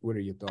what are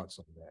your thoughts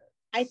on that?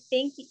 I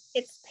think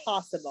it's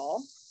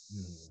possible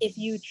if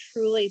you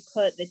truly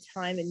put the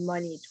time and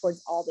money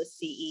towards all the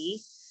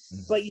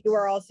CE, but you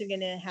are also going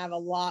to have a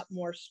lot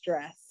more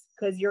stress,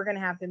 because you're going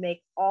to have to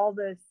make all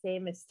those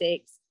same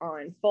mistakes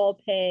on full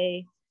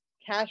pay,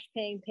 cash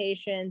paying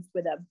patients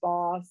with a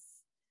boss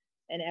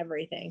and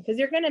everything, because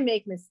you're going to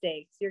make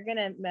mistakes. You're going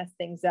to mess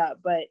things up.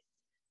 But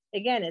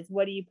again, it's,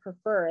 what do you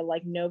prefer?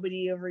 Like,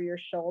 nobody over your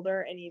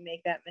shoulder and you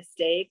make that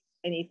mistake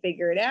and you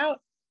figure it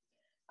out.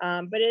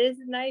 But it is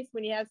nice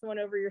when you have someone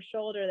over your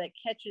shoulder that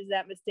catches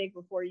that mistake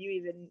before you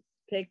even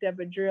picked up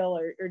a drill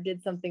or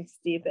did something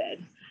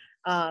stupid.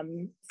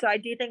 So I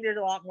do think there's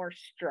a lot more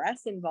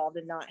stress involved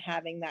in not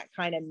having that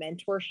kind of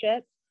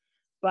mentorship,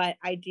 but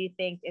I do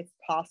think it's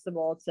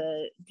possible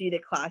to do the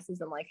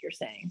classes and, like you're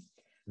saying,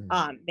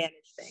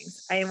 manage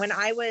things. When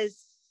I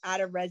was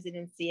out of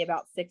residency,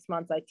 about 6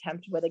 months, I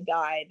temped with a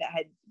guy that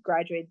had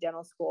graduated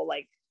dental school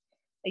like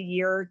a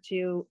year or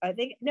two, I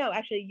think, no,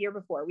 actually a year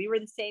before. We were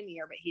the same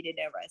year, but he did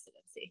no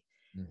residency.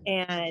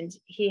 And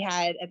he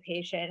had a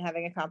patient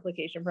having a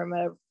complication from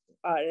an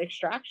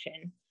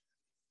extraction.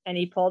 And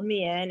he pulled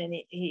me in, and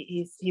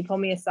he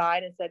pulled me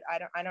aside and said,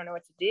 I don't know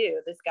what to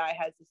do. This guy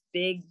has this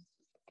big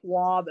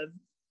blob of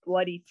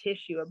bloody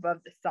tissue above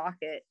the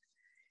socket.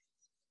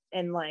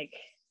 And like,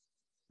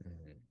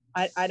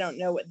 I don't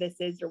know what this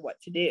is or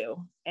what to do.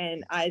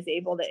 And I was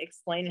able to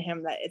explain to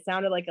him that it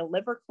sounded like a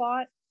liver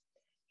clot.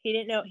 He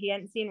didn't know, he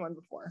hadn't seen one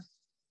before.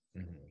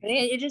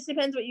 It just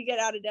depends what you get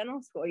out of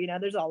dental school. You know,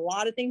 there's a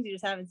lot of things you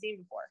just haven't seen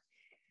before.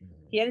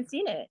 He hadn't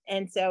seen it.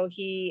 And so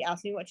he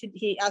asked me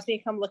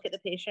to come look at the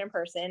patient in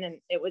person, and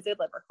it was a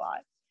liver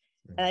clot.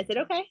 And I said,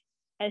 okay.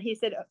 And he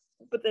said,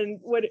 but then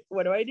what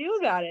do I do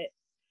about it?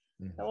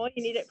 Well,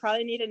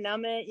 probably need to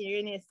numb it.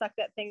 You're going to suck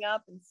that thing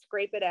up and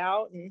scrape it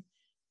out. And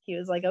he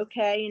was like,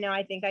 okay,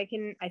 I think I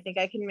can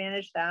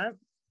manage that.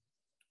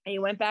 And he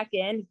went back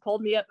in,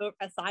 pulled me up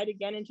aside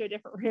again into a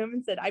different room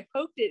and said, I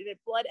poked it and it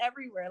bled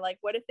everywhere. Like,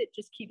 what if it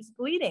just keeps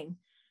bleeding?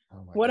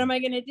 What am I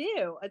going to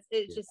do?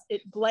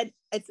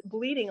 It's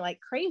bleeding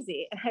like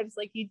crazy. And I was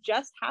like, you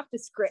just have to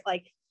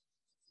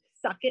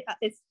suck it up.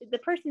 The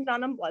person's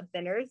on blood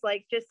thinners,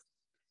 like, just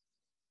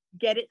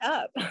get it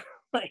up.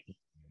 Like,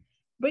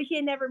 but he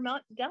had never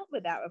dealt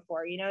with that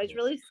before. It's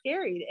really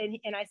scary.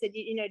 And I said, do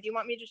you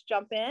want me to just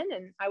jump in?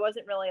 And I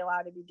wasn't really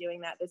allowed to be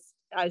doing that.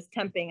 I was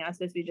temping. I was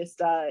supposed to be just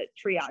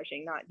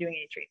triaging, not doing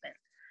any treatment.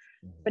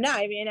 But no,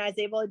 I was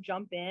able to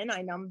jump in.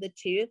 I numbed the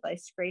tooth. I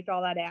scraped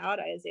all that out.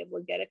 I was able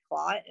to get a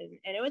clot,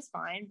 and it was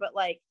fine. But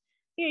like,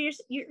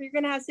 you're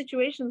going to have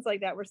situations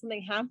like that where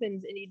something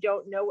happens and you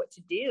don't know what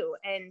to do.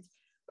 And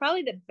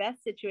probably the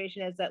best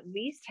situation is at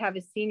least have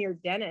a senior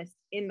dentist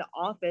in the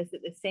office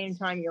at the same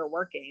time you're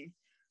working.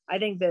 I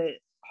think the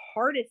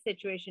hardest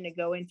situation to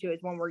go into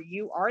is one where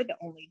you are the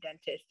only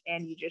dentist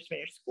and you just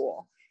finished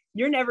school.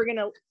 You're not going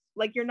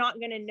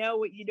to know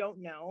what you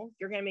don't know.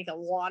 You're going to make a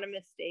lot of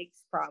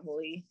mistakes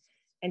probably,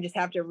 and just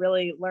have to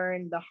really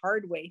learn the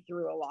hard way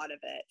through a lot of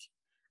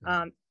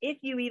it. If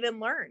you even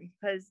learn,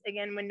 because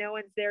again, when no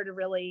one's there to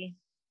really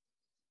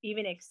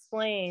even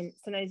explain,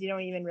 sometimes you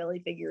don't even really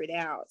figure it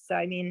out. So,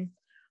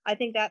 I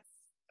think that's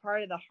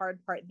part of the hard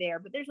part there,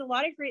 but there's a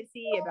lot of great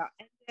CE about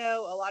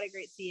endo, a lot of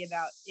great CE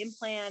about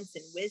implants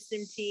and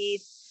wisdom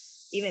teeth,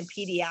 even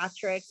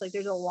pediatrics. Like,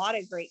 there's a lot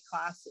of great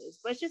classes,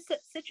 but it's just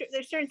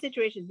there's certain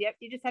situations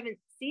you just haven't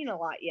seen a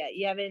lot yet.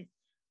 You haven't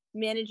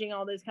managing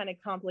all those kind of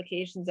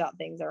complications out.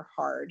 Things are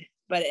hard,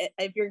 but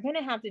if you're going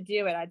to have to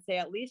do it, I'd say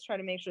at least try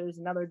to make sure there's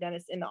another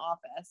dentist in the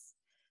office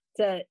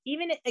to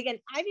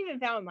I've even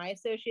found with my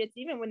associates,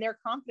 even when they're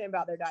confident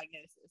about their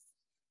diagnosis,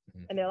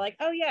 and they're like,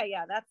 oh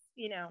yeah, that's,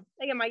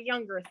 again, my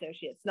younger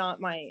associates, not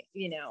my,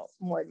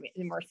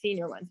 more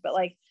senior ones, but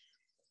like,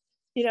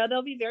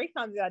 they'll be very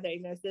confident about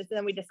diagnosis. And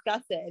then we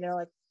discuss it and they're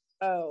like,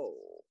 oh,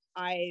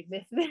 I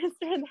missed this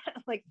or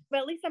that. Like, but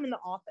at least I'm in the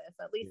office,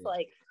 at least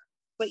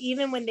but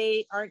even when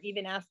they aren't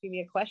even asking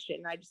me a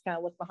question, I just kind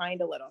of look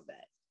behind a little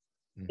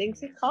bit. Things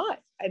get caught.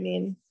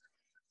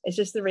 It's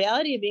just the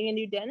reality of being a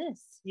new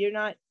dentist. You're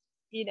not,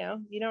 you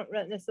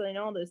don't necessarily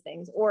know all those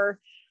things, or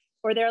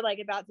they're like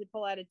about to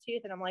pull out a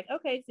tooth. And I'm like,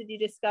 okay, so did you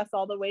discuss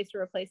all the ways to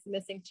replace the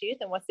missing tooth?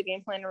 And what's the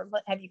game plan?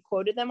 Have you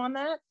quoted them on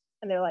that?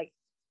 And they're like,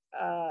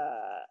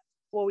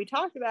 well, we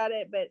talked about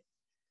it, but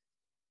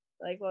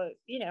like, well,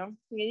 you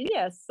need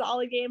a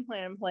solid game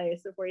plan in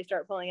place before you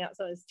start pulling out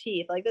someone's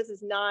teeth. Like, this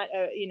is not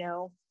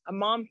a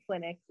mom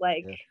clinic.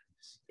 Like,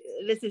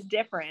 this is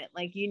different.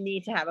 Like, you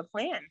need to have a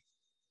plan.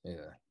 So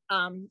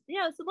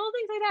little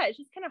things like that. It's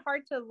just kind of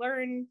hard to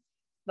learn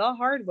the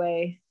hard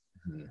way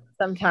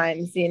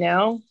sometimes,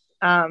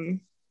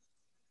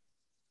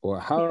 Or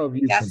how have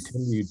you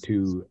continued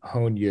to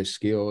hone your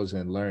skills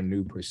and learn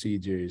new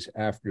procedures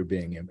after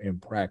being in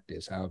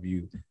practice? How have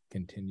you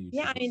continued?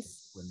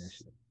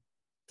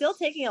 Still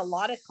taking a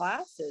lot of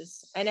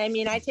classes. And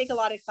I take a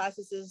lot of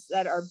classes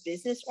that are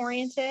business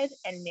oriented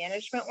and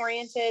management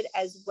oriented,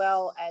 as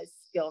well as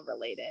skill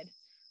related.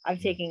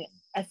 I've taken,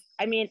 as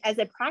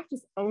a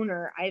practice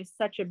owner, I have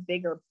such a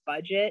bigger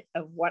budget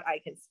of what I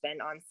can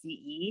spend on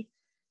CE.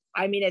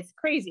 It's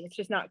crazy. It's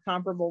just not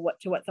comparable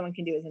to what someone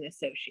can do as an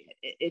associate.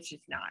 It's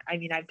just not.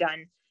 I've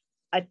done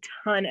a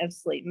ton of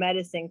sleep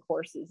medicine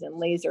courses and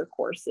laser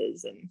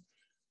courses,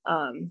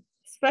 and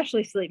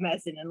especially sleep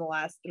medicine in the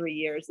last 3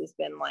 years has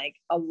been like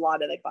a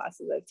lot of the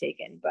classes I've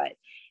taken. But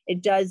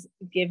it does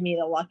give me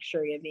the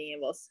luxury of being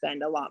able to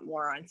spend a lot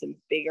more on some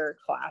bigger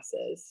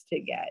classes to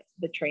get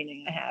the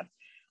training I have.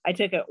 I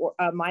took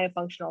a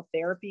myofunctional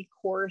therapy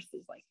course.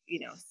 It's like,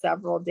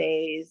 several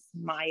days,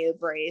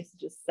 myobrace,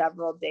 just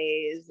several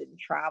days, and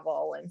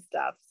travel and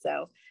stuff.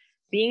 So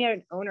being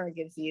an owner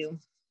gives you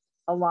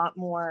a lot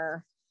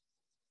more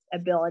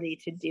ability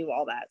to do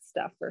all that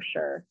stuff for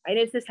sure. I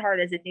know it's just hard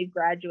as a new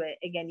graduate.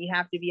 Again, you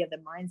have to be of the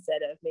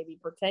mindset of maybe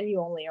pretend you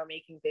only are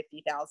making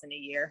 $50,000 a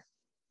year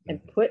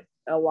and put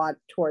a lot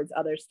towards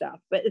other stuff.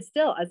 But it's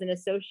still, as an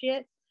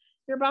associate,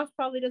 your boss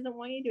probably doesn't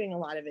want you doing a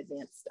lot of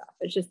advanced stuff.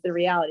 It's just the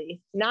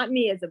reality. Not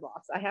me as a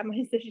boss. I have my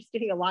associates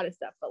doing a lot of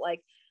stuff, but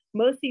like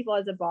Most people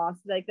as a boss,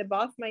 like the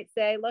boss might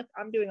say, look,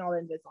 I'm doing all the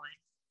Invisalign.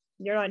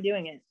 You're not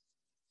doing it.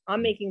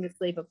 I'm making the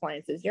sleep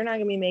appliances. You're not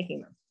going to be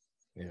making them.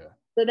 Yeah.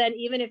 So then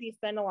even if you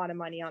spend a lot of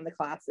money on the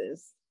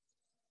classes,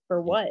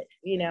 for what,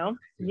 you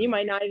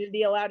might not even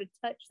be allowed to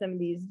touch some of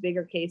these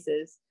bigger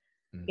cases.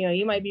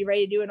 You might be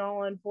ready to do an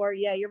all-in-4.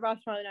 Yeah, your boss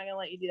probably not going to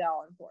let you do that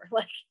all-in-4.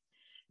 Like,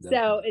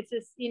 so it's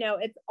just,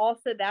 it's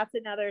also, that's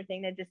another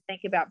thing to just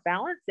think about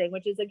balancing,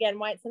 which is, again,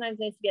 why it's sometimes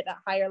nice to get that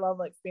higher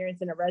level experience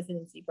in a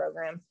residency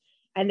program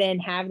and then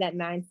have that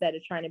mindset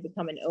of trying to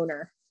become an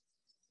owner.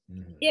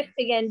 If,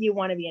 again, you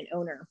want to be an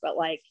owner, but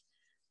like,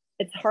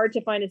 it's hard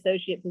to find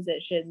associate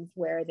positions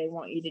where they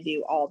want you to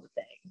do all the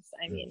things.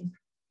 I mean,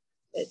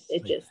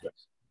 it just,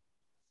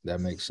 that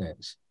makes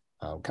sense.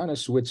 Kind of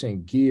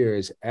switching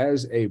gears,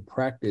 as a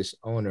practice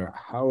owner,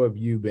 how have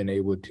you been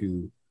able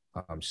to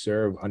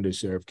serve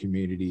underserved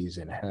communities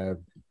and have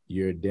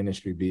your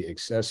dentistry be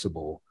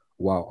accessible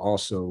while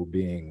also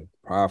being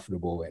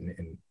profitable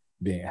and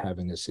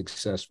having a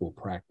successful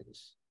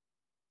practice?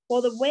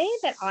 Well, the way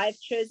that I've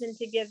chosen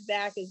to give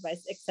back is by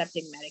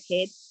accepting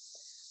Medicaid.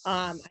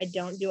 I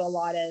don't do a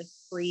lot of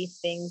free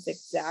things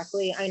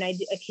exactly. I mean, I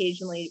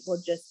occasionally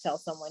will just tell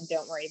someone,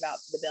 don't worry about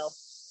the bill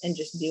and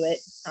just do it.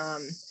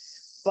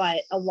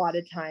 But a lot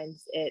of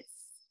times it's,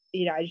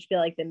 I just feel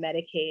like the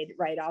Medicaid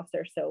write-offs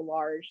are so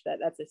large that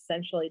that's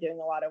essentially doing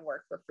a lot of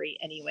work for free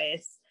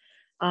anyways.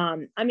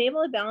 I'm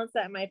able to balance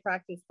that in my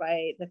practice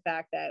by the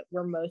fact that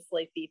we're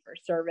mostly fee for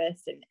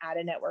service and out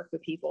of network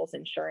with people's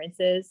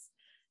insurances.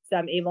 So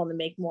I'm able to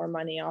make more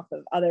money off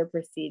of other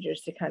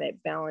procedures to kind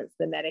of balance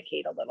the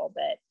Medicaid a little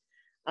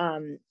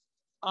bit.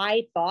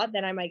 I thought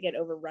that I might get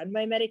overrun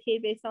by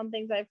Medicaid based on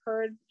things I've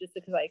heard just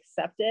because I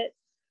accept it,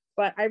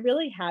 but I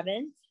really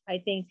haven't. I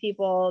think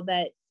people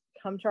that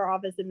come to our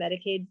office in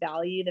Medicaid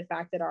value the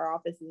fact that our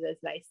office is as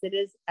nice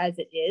as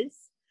it is.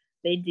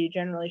 They do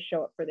generally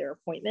show up for their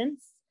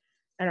appointments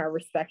and are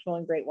respectful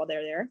and great while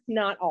they're there.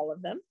 Not all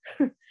of them.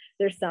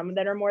 There's some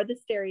that are more the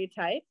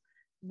stereotype,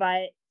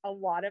 but a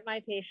lot of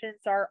my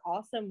patients are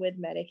awesome with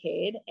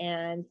Medicaid,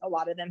 and a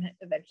lot of them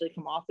eventually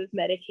come off of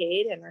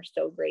Medicaid and are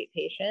still great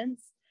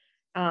patients.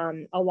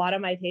 A lot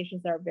of my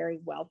patients are very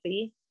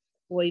wealthy.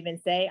 Will even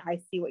say, I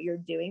see what you're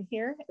doing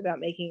here about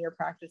making your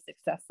practice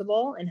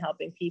accessible and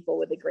helping people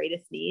with the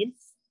greatest needs,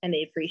 and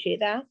they appreciate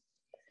that.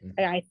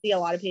 I see a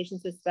lot of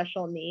patients with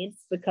special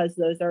needs because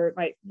those are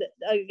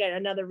again,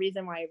 another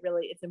reason why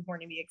really it's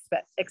important to me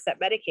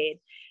accept Medicaid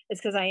is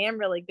because I am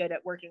really good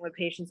at working with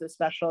patients with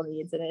special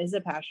needs, and it is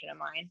a passion of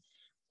mine.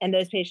 And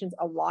those patients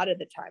a lot of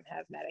the time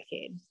have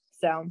Medicaid.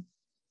 So,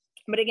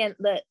 but again,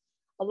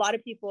 a lot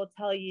of people will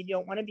tell you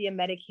don't want to be a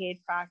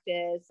Medicaid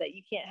practice, that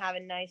you can't have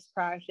a nice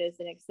practice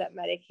and accept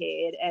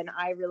Medicaid. And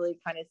I really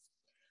kind of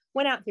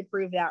went out to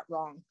prove that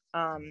wrong.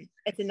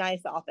 It's a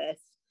nice office,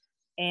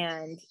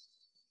 and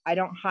I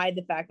don't hide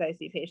the fact that I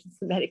see patients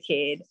with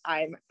Medicaid.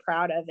 I'm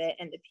proud of it.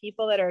 And the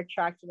people that are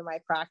attracted to my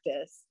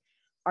practice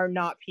are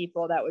not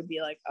people that would be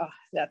like, oh,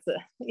 that's a,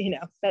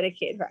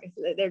 Medicaid practice.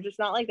 They're just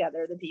not like that.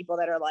 They're the people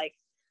that are like,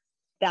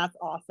 that's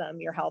awesome.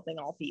 You're helping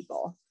all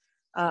people.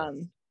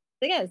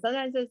 Again,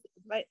 sometimes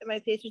my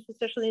patients with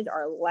special needs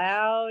are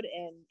loud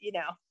and,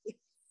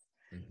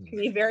 can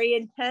be very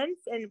intense,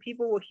 and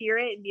people will hear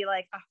it and be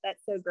like, oh,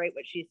 that's so great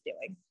what she's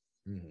doing.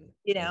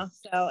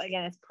 So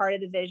again, it's part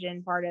of the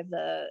vision, part of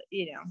the,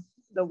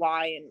 the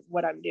why and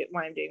why I'm doing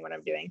what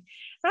I'm doing.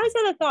 And I always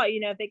had a thought,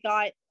 if it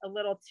got a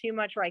little too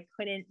much where I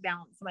couldn't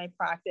balance my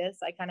practice,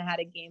 I kind of had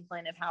a game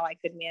plan of how I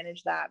could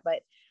manage that, but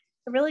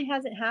it really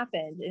hasn't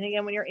happened. And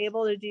again, when you're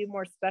able to do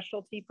more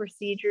specialty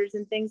procedures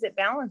and things, it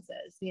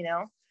balances,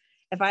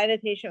 If I have a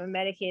patient with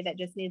Medicaid that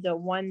just needs a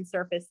one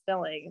surface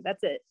filling,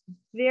 that's a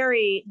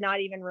very not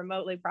even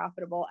remotely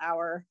profitable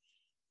hour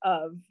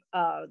of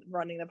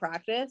running the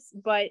practice.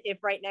 But if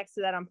right next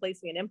to that I'm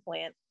placing an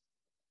implant,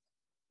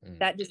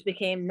 that just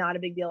became not a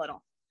big deal at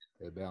all.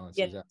 It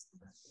balances out.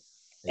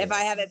 Yeah. If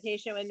I have a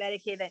patient with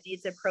Medicaid that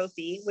needs a pro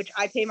fee, which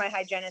I pay my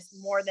hygienist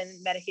more than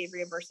Medicaid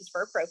reimburses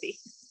for a pro fee.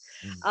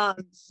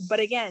 But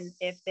again,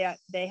 if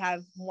they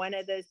have one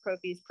of those pro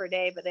fees per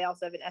day, but they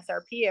also have an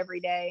SRP every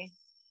day,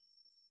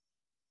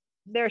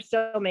 they're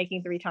still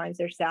making 3 times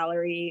their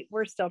salary.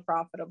 We're still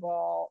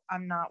profitable.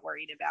 I'm not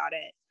worried about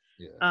it.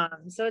 Yeah.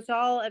 So it's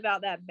all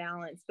about that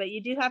balance, but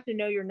you do have to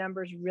know your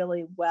numbers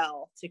really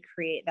well to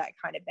create that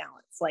kind of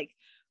balance. Like,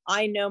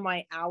 I know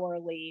my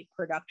hourly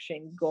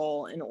production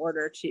goal in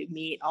order to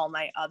meet all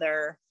my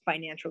other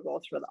financial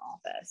goals for the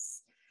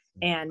office.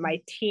 And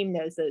my team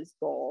knows those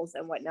goals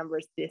and what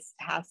numbers this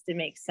has to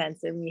make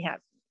sense, and we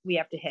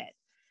have to hit.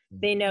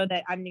 They know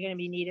that I'm going to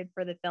be needed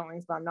for the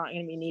fillings, but I'm not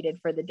going to be needed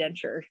for the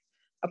denture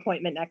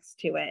appointment next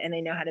to it. And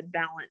they know how to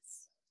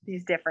balance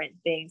these different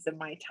things of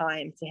my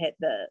time to hit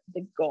the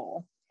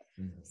goal.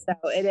 So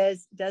it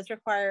does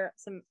require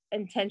some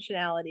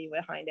intentionality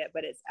behind it,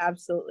 but it's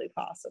absolutely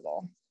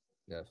possible.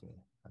 Definitely.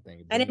 I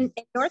think. And in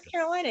North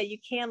Carolina, you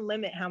can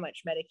limit how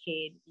much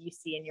Medicaid you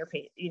see in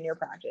your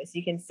practice.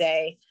 You can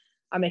say,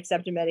 I'm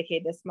accepting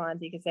Medicaid this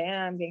month. You can say,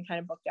 I'm getting kind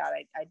of booked out.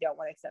 I don't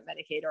want to accept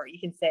Medicaid. Or you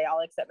can say, I'll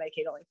accept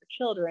Medicaid only for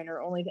children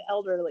or only the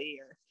elderly.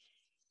 Or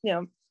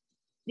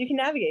you can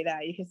navigate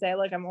that. You can say,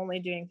 look, I'm only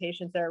doing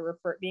patients that are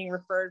being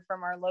referred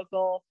from our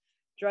local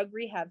drug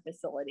rehab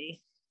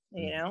facility.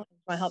 I want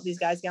to help these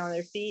guys get on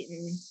their feet,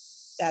 and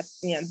that's,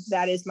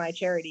 that is my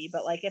charity.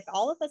 But like, if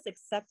all of us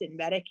accepted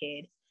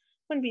Medicaid, it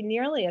wouldn't be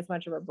nearly as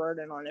much of a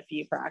burden on a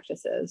few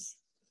practices.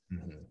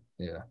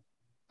 Yeah.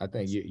 I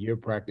think your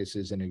practice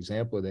is an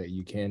example that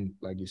you can,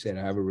 like you said,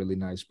 have a really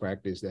nice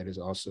practice that is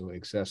also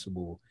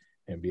accessible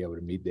and be able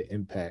to meet the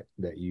impact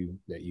that you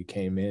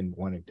came in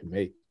wanting to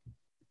make.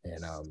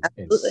 And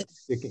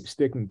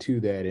sticking to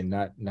that, and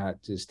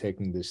not just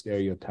taking the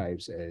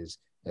stereotypes as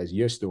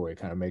your story,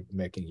 kind of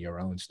making your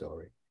own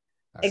story.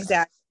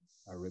 Exactly.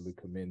 I really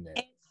commend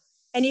that.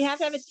 And you have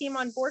to have a team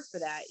on board for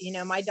that.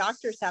 My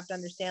doctors have to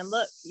understand,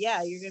 look,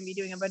 yeah, you're going to be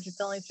doing a bunch of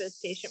fillings for this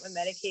patient with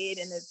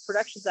Medicaid, and the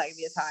production's not going to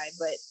be as high,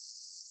 but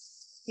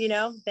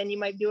then you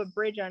might do a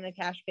bridge on a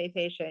cash pay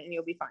patient and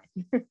you'll be fine.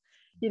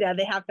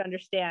 They have to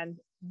understand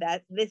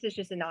that this is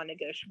just a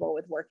non-negotiable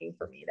with working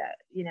for me, that,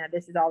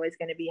 this is always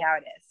going to be how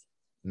it is.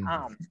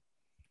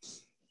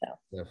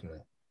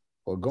 Definitely.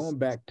 Well, going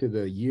back to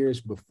the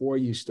years before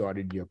you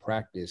started your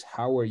practice,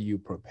 how are you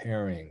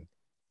preparing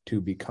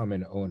to become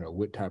an owner?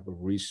 What type of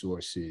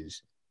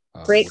resources?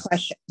 Great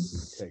question.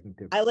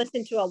 I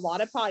listened to a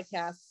lot of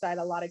podcasts. I had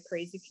a lot of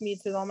crazy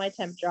commutes with all my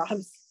temp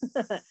jobs.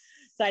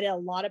 So I did a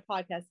lot of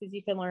podcasts, because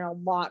you can learn a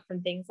lot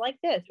from things like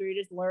this, where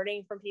you're just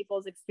learning from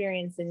people's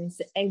experiences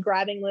and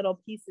grabbing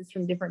little pieces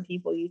from different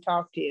people you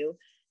talk to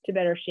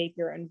better shape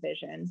your own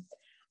vision.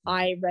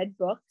 I read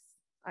books.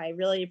 I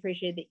really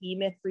appreciate the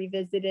E-Myth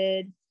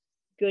Revisited,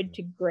 Good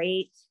to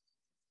Great,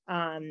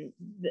 the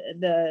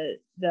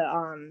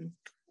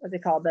what's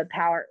it called? The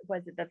Power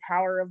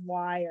of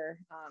Why, or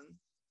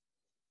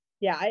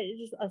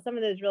some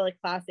of those really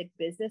classic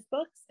business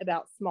books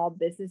about small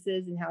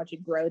businesses and how to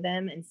grow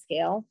them and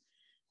scale.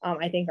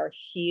 I think are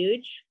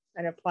huge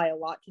and apply a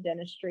lot to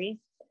dentistry.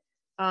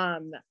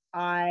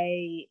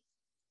 I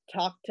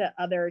talked to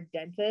other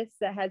dentists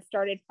that had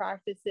started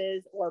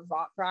practices or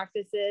bought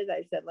practices.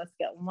 I said, let's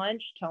get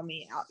lunch. Tell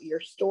me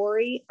your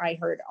story. I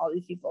heard all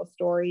these people's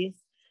stories.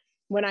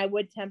 When I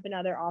would temp in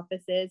other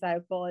offices, I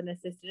would pull an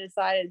assistant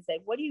aside and say,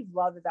 what do you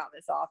love about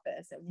this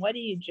office? And what do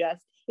you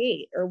just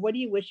hate? Or what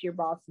do you wish your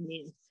boss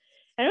knew?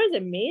 And it was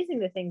amazing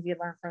the things you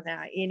learn from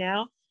that,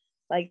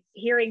 like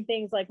hearing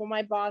things like, well,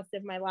 my boss,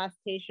 if my last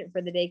patient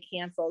for the day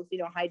cancels,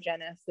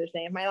 hygienists, they're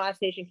saying, if my last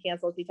patient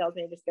cancels, he tells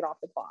me to just get off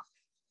the clock.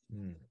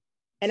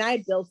 And I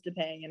have bills to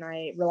pay and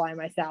I rely on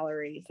my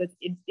salary. So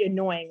it's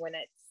annoying when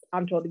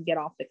I'm told to get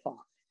off the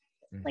clock.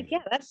 Like, yeah,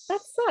 that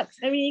sucks.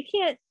 I mean, you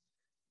can't,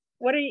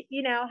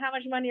 how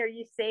much money are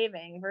you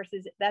saving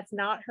versus that's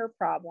not her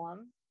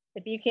problem.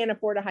 If you can't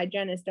afford a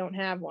hygienist, don't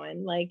have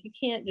one. Like, you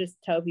can't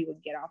just tell people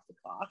to get off the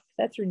clock.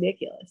 That's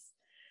ridiculous.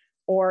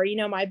 Or,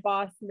 my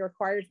boss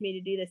requires me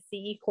to do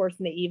the CE course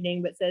in the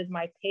evening, but says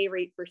my pay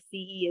rate for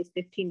CE is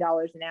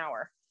 $15 an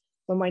hour,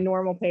 when my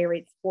normal pay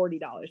rate's $40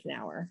 an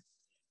hour.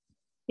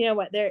 You know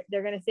what? They're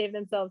going to save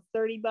themselves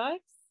 $30.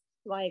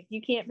 Like,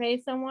 you can't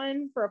pay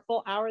someone for a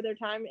full hour of their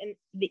time in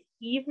the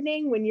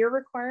evening when you're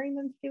requiring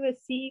them to do a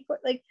CE course.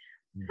 Like,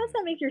 how does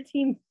that make your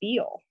team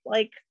feel?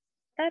 Like,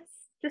 that's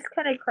just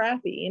kind of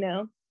crappy,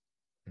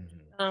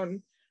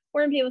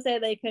 When people say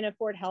they couldn't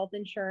afford health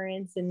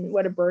insurance and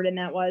what a burden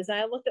that was. And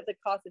I looked at the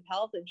cost of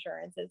health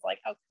insurance. It's like,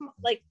 oh, come on,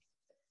 like,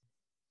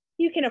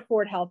 you can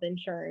afford health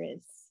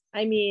insurance.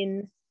 I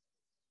mean,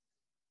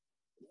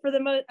 for the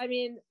most,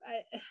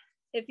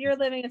 if you're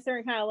living a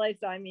certain kind of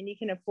lifestyle, you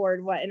can afford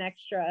an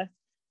extra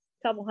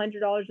couple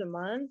 $100 a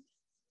month.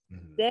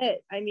 That,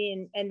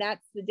 and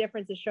that's the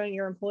difference, is showing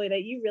your employee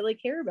that you really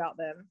care about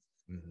them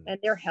and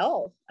their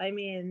health.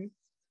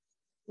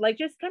 Like,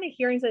 just kind of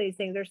hearing some of these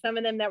things. There's some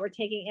of them that were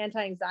taking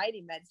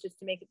anti-anxiety meds just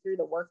to make it through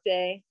the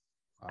workday.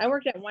 Wow. I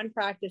worked at one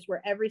practice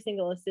where every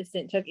single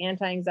assistant took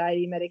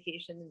anti-anxiety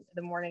medication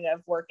the morning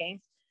of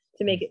working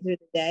to make it through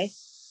the day.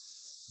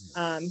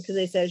 Because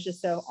they said it's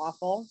just so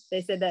awful.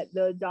 They said that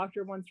the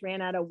doctor once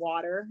ran out of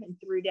water and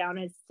threw down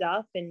his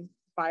stuff and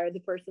fired the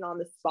person on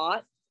the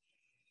spot.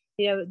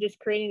 Just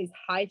creating these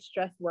high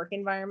stress work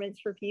environments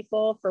for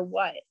people for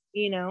what,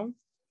 because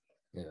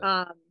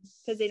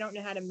they don't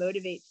know how to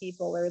motivate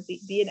people or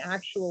be an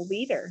actual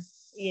leader,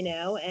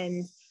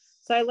 and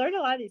so I learned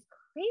a lot of these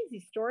crazy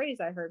stories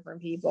I heard from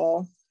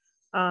people,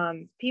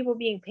 people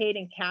being paid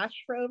in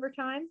cash for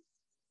overtime.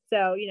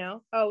 So,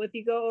 if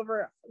you go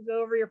over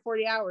your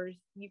 40 hours,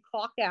 you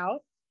clock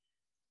out,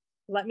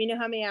 let me know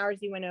how many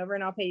hours you went over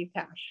and I'll pay you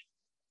cash.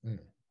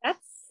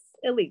 That's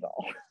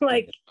illegal.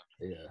 Like,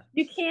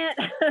 you can't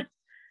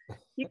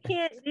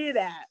do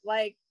that.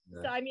 Like,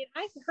 so, I've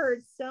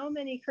heard so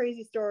many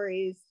crazy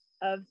stories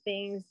of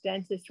things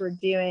dentists were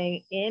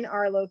doing in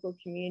our local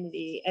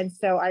community. And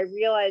so I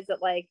realized that,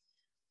 like,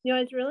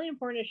 it's really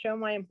important to show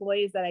my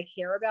employees that I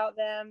care about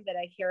them, that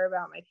I care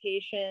about my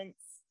patients.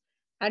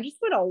 And just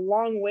what a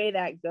long way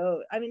that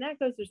goes. That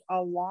goes just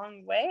a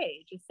long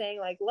way. Just saying,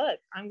 like, look,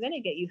 I'm going to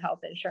get you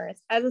health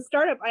insurance. As a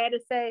startup, I had to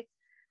say,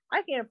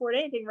 I can't afford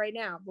anything right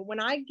now, but when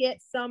I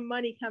get some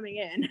money coming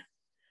in,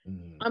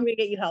 I'm going to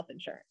get you health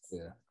insurance.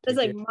 Yeah. It's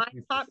like my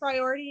top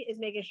priority is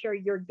making sure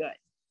you're good.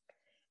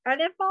 And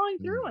then following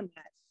through on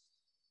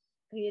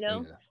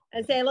that,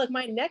 and saying, look,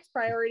 my next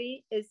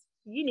priority is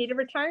you need a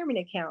retirement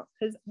account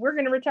because we're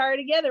going to retire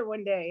together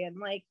one day. And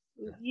like,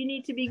 you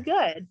need to be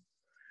good.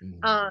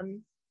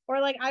 Or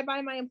like I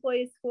buy my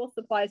employees school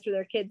supplies for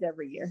their kids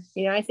every year.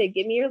 I say,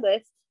 give me your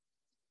list.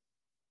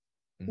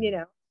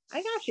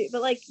 I got you.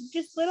 But like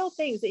just little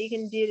things that you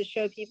can do to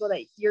show people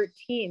that your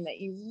team, that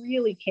you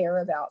really care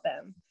about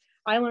them.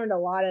 I learned a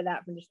lot of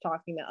that from just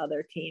talking to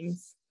other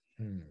teams.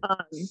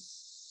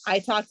 I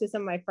talked to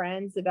some of my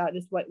friends about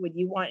just what would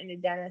you want in a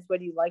dentist? What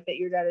do you like that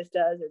your dentist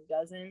does or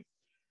doesn't?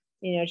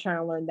 Trying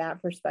to learn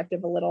that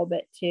perspective a little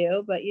bit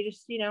too. But you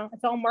just,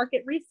 it's all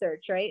market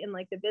research, right? And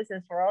like the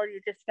business world, you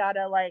just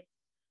gotta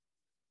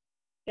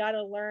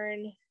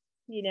learn,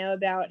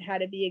 about how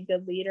to be a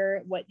good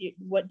leader. What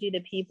do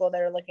the people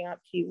that are looking up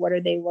to you, what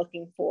are they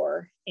looking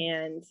for?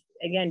 And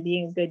again,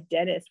 being a good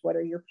dentist, what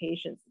are your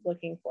patients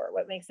looking for?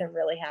 What makes them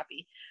really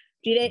happy?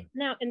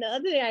 Now, and the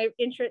other thing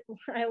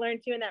I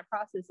learned too in that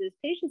process is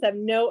patients have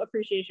no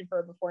appreciation for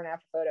a before and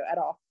after photo at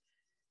all.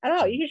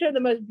 You can show the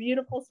most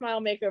beautiful smile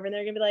makeover and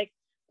they're gonna be like,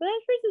 well,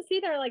 that person's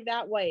teeth are like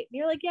that white. And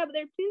you're like, yeah, but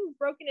their tooth is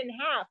broken in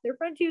half. Their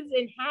front tooth is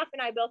in half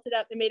and I built it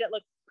up and made it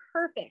look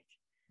perfect.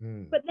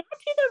 But that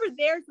tooth over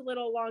there is a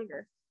little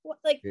longer.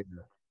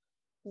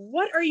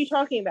 What are you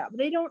talking about? But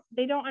they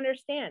don't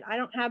understand. I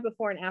don't have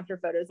before and after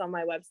photos on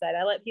my website.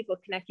 I let people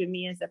connect with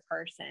me as a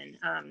person.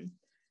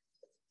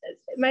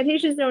 My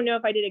patients don't know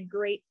if I did a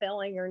great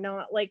filling or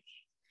not. Like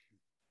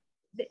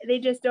they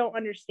just don't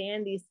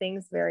understand these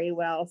things very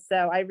well. So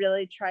I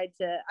really tried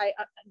to, I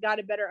got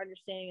a better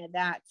understanding of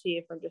that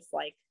too, from just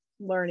like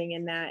learning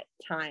in that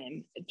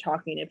time,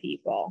 talking to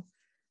people.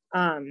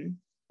 But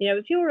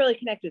people really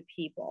connect with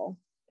people.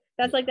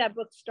 That's like that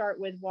book Start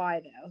With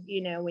Why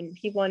though, when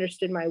people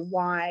understood my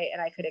why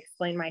and I could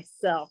explain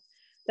myself,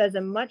 that's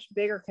a much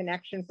bigger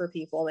connection for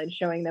people than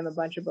showing them a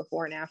bunch of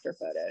before and after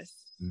photos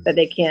that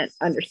they can't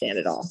understand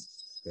at all.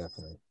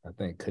 Definitely. I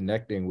think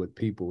connecting with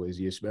people is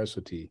your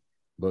specialty.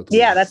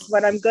 That's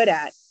what I'm good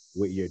at.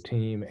 With your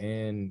team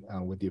and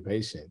with your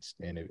patients.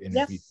 And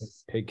if you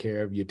take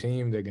care of your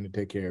team, they're going to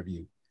take care of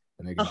you.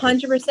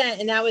 100%.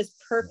 And that was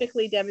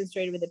perfectly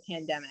demonstrated with the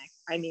pandemic.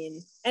 I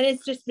mean, and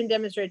it's just been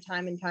demonstrated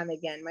time and time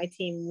again. My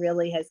team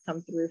really has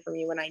come through for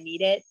me when I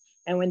need it.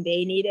 And when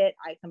they need it,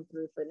 I come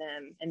through for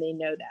them. And they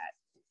know that.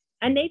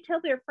 And they tell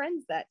their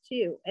friends that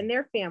too, and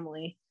their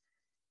family.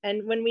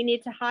 And when we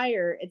need to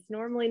hire, it's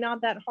normally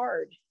not that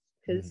hard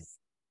because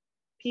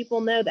people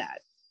know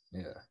that.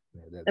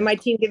 And my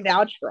team can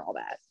vouch for all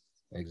that.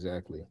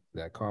 Exactly.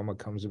 That karma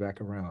comes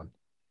back around.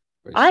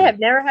 I have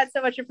never had so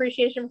much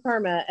appreciation for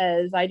karma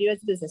as I do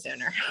as a business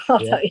owner. I'll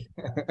tell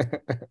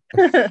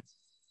you.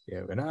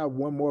 And I have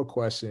one more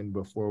question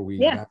before we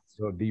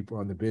go deeper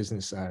on the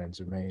business side, and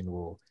Jermaine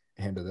will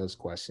handle those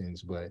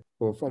questions. But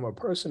from a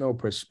personal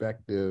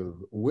perspective,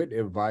 what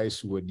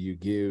advice would you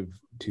give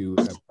to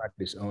a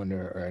practice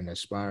owner or an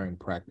aspiring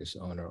practice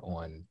owner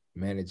on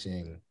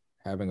managing,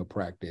 having a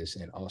practice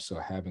and also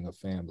having a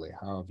family?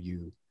 How have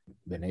you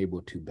been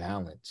able to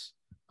balance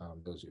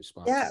those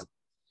responsibilities?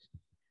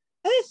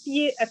 I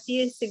have a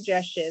few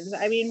suggestions.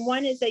 I mean,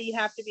 one is that you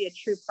have to be a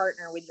true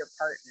partner with your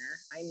partner.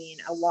 I mean,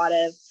 a lot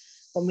of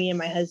what me and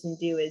my husband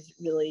do is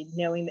really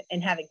knowing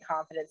and having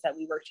confidence that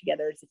we work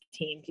together as a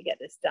team to get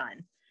this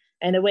done.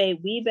 And the way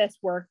we best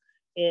work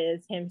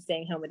is him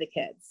staying home with the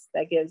kids.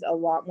 That gives a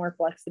lot more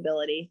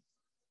flexibility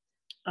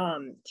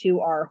to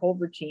our whole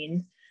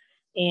routine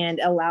and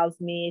allows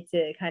me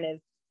to kind of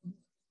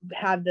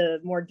have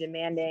the more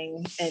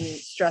demanding and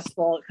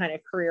stressful kind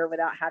of career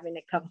without having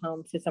to come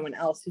home to someone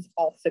else who's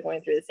also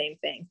going through the same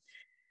thing.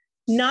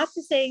 Not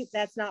to say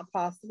that's not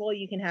possible.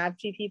 You can have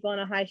two people in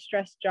a high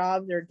stress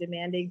jobs or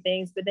demanding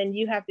things, but then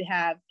you have to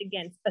have,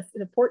 again, a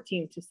support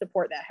team to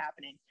support that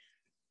happening.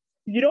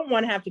 You don't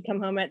want to have to come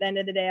home at the end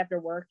of the day after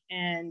work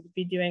and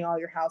be doing all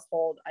your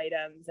household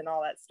items and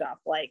all that stuff.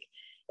 Like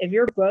if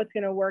you're both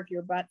going to work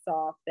your butts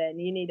off, then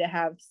you need to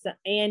have,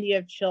 and you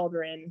have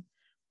children,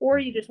 or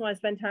you just want to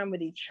spend time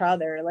with each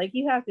other. Like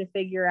you have to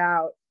figure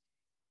out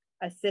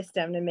a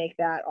system to make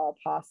that all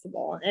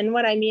possible. And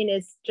what I mean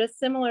is just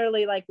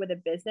similarly, like with a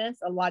business,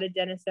 a lot of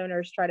dentist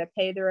owners try to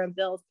pay their own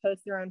bills,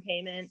 post their own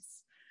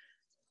payments,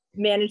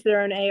 manage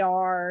their own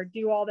AR,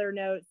 do all their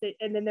notes.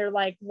 And then they're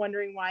like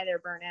wondering why they're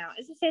burnt out.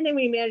 It's the same thing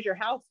when you manage your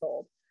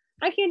household.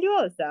 I can't do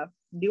all this stuff.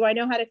 Do I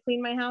know how to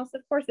clean my house?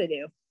 Of course I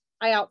do.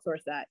 I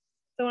outsource that.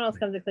 Someone else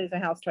comes and cleans my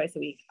house twice a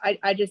week.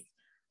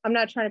 I'm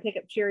not trying to pick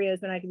up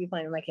Cheerios when I could be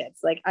playing with my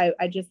kids. Like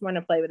I just want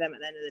to play with them at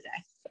the end of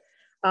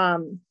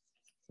the day.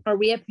 Or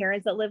we have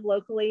parents that live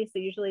locally. So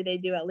usually they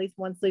do at least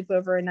one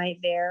sleepover a night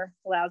there,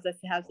 allows us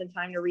to have some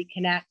time to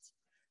reconnect.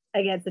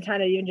 Again, it's the time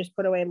that you can just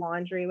put away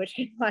laundry, which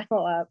can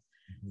pile up.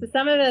 So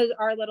some of those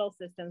are little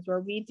systems where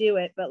we do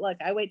it, but look,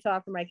 I wait till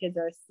after my kids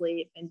are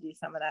asleep and do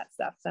some of that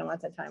stuff. So I want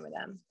some time with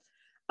them.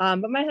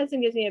 But my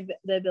husband gives me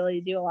the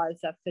ability to do a lot of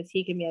stuff because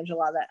he can manage a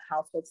lot of that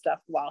household stuff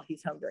while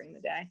he's home during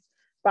the day.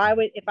 But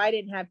if I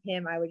didn't have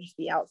him, I would just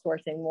be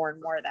outsourcing more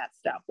and more of that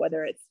stuff.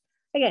 Whether it's,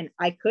 again,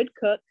 I could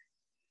cook,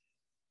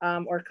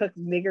 or cook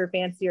bigger,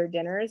 fancier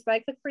dinners, but I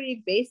cook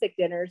pretty basic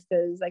dinners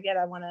because again,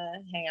 I want to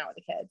hang out with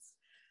the kids.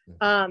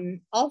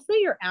 Also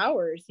your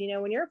hours,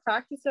 when you're a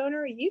practice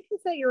owner, you can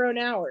set your own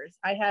hours.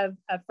 I have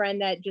a friend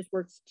that just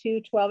works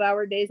 2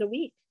 12-hour days a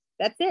week.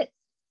 That's it.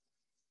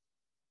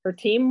 Her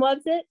team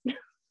loves it.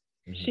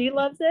 She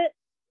loves it,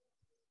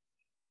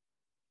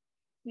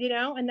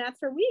 and that's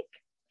her week.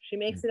 She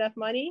makes enough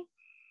money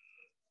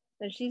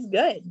and she's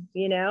good.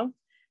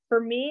 For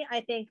me,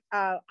 I think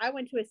I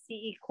went to a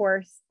CE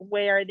course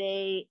where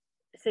they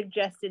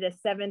suggested a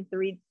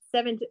 7-3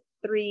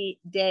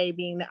 day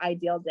being the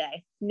ideal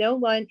day. No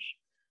lunch.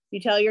 You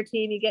tell your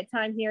team you get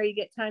time here, you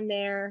get time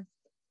there.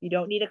 You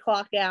don't need to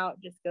clock out.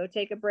 Just go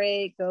take a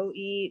break, go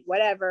eat,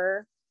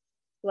 whatever.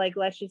 Like,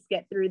 let's just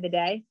get through the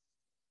day.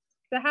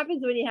 So what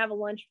happens when you have a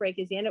lunch break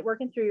is you end up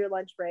working through your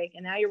lunch break,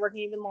 and now you're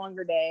working even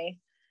longer day.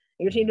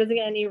 Your team doesn't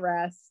get any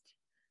rest.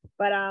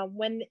 But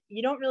when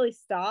you don't really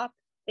stop,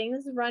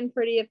 things run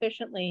pretty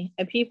efficiently,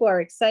 and people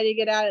are excited to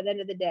get out at the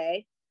end of the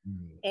day,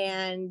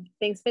 and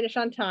things finish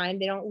on time.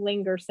 They don't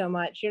linger so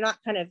much. You're not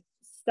kind of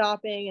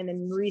stopping and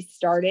then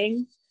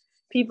restarting.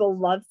 People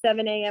love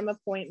 7 a.m.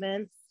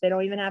 appointments. They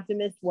don't even have to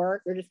miss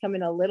work. They're just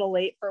coming a little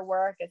late for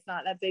work. It's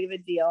not that big of a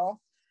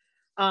deal.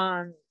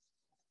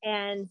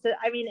 And so,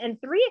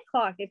 and 3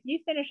 o'clock, if you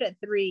finish at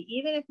 3,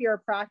 even if you're a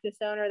practice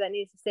owner that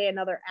needs to stay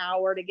another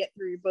hour to get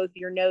through both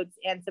your notes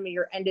and some of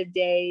your end of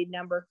day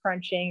number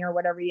crunching or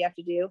whatever you have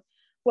to do,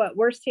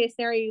 worst case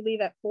scenario, you leave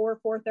at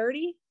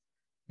 4:30,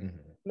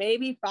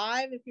 maybe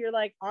 5 if you're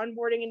like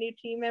onboarding a new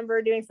team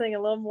member, doing something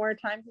a little more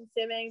time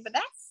consuming. But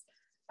that's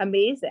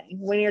amazing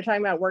when you're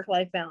talking about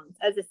work-life balance.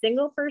 As a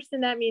single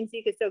person, that means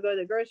you could still go to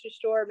the grocery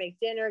store, make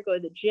dinner, go to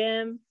the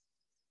gym.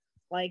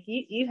 Like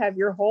you have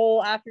your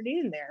whole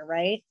afternoon there,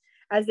 right?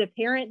 As a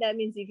parent, that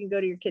means you can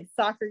go to your kid's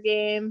soccer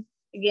game,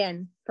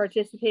 again,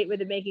 participate with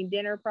the making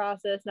dinner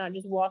process, not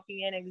just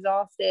walking in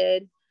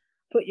exhausted,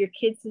 put your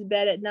kids to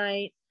bed at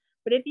night.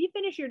 But if you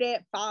finish your day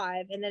at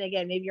 5, and then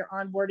again, maybe you're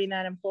onboarding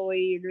that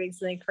employee, you're doing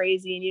something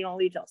crazy and you don't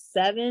leave till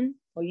 7,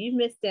 well, you've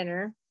missed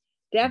dinner,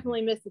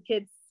 definitely missed the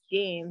kids'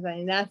 games.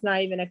 That's not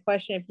even a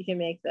question if you can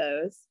make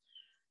those.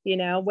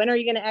 When are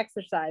you going to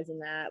exercise in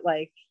that?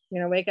 Like,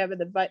 wake up at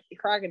the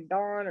crack of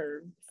dawn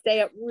or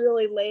stay up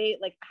really late.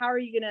 Like, how are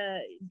you going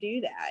to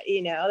do that?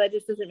 That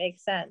just doesn't make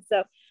sense.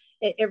 So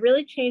it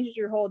really changes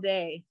your whole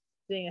day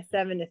doing a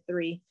 7 to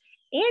 3.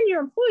 And your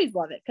employees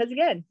love it because,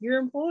 again, your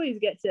employees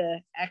get to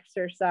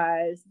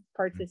exercise,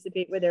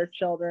 participate with their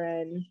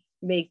children,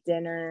 make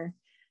dinner.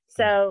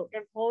 So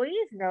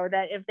employees know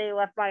that if they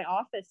left my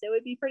office, it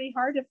would be pretty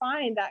hard to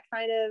find that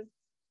kind of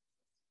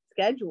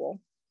schedule,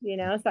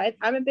 So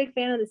I'm a big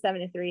fan of the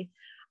 7 to 3.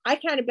 I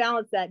kind of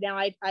balance that now.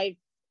 I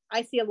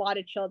see a lot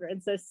of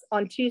children. So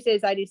on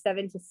Tuesdays, I do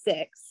 7 to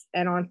 6,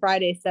 and on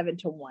Fridays, 7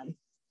 to 1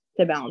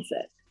 to balance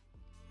it.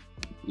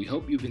 We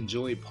hope you've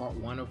enjoyed part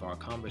 1 of our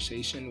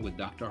conversation with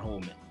Dr.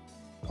 Holman.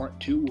 Part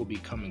 2 will be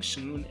coming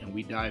soon, and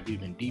we dive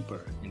even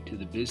deeper into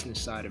the business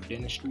side of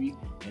dentistry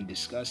and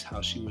discuss how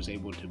she was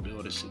able to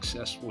build a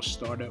successful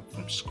startup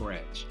from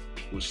scratch.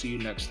 We'll see you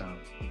next time.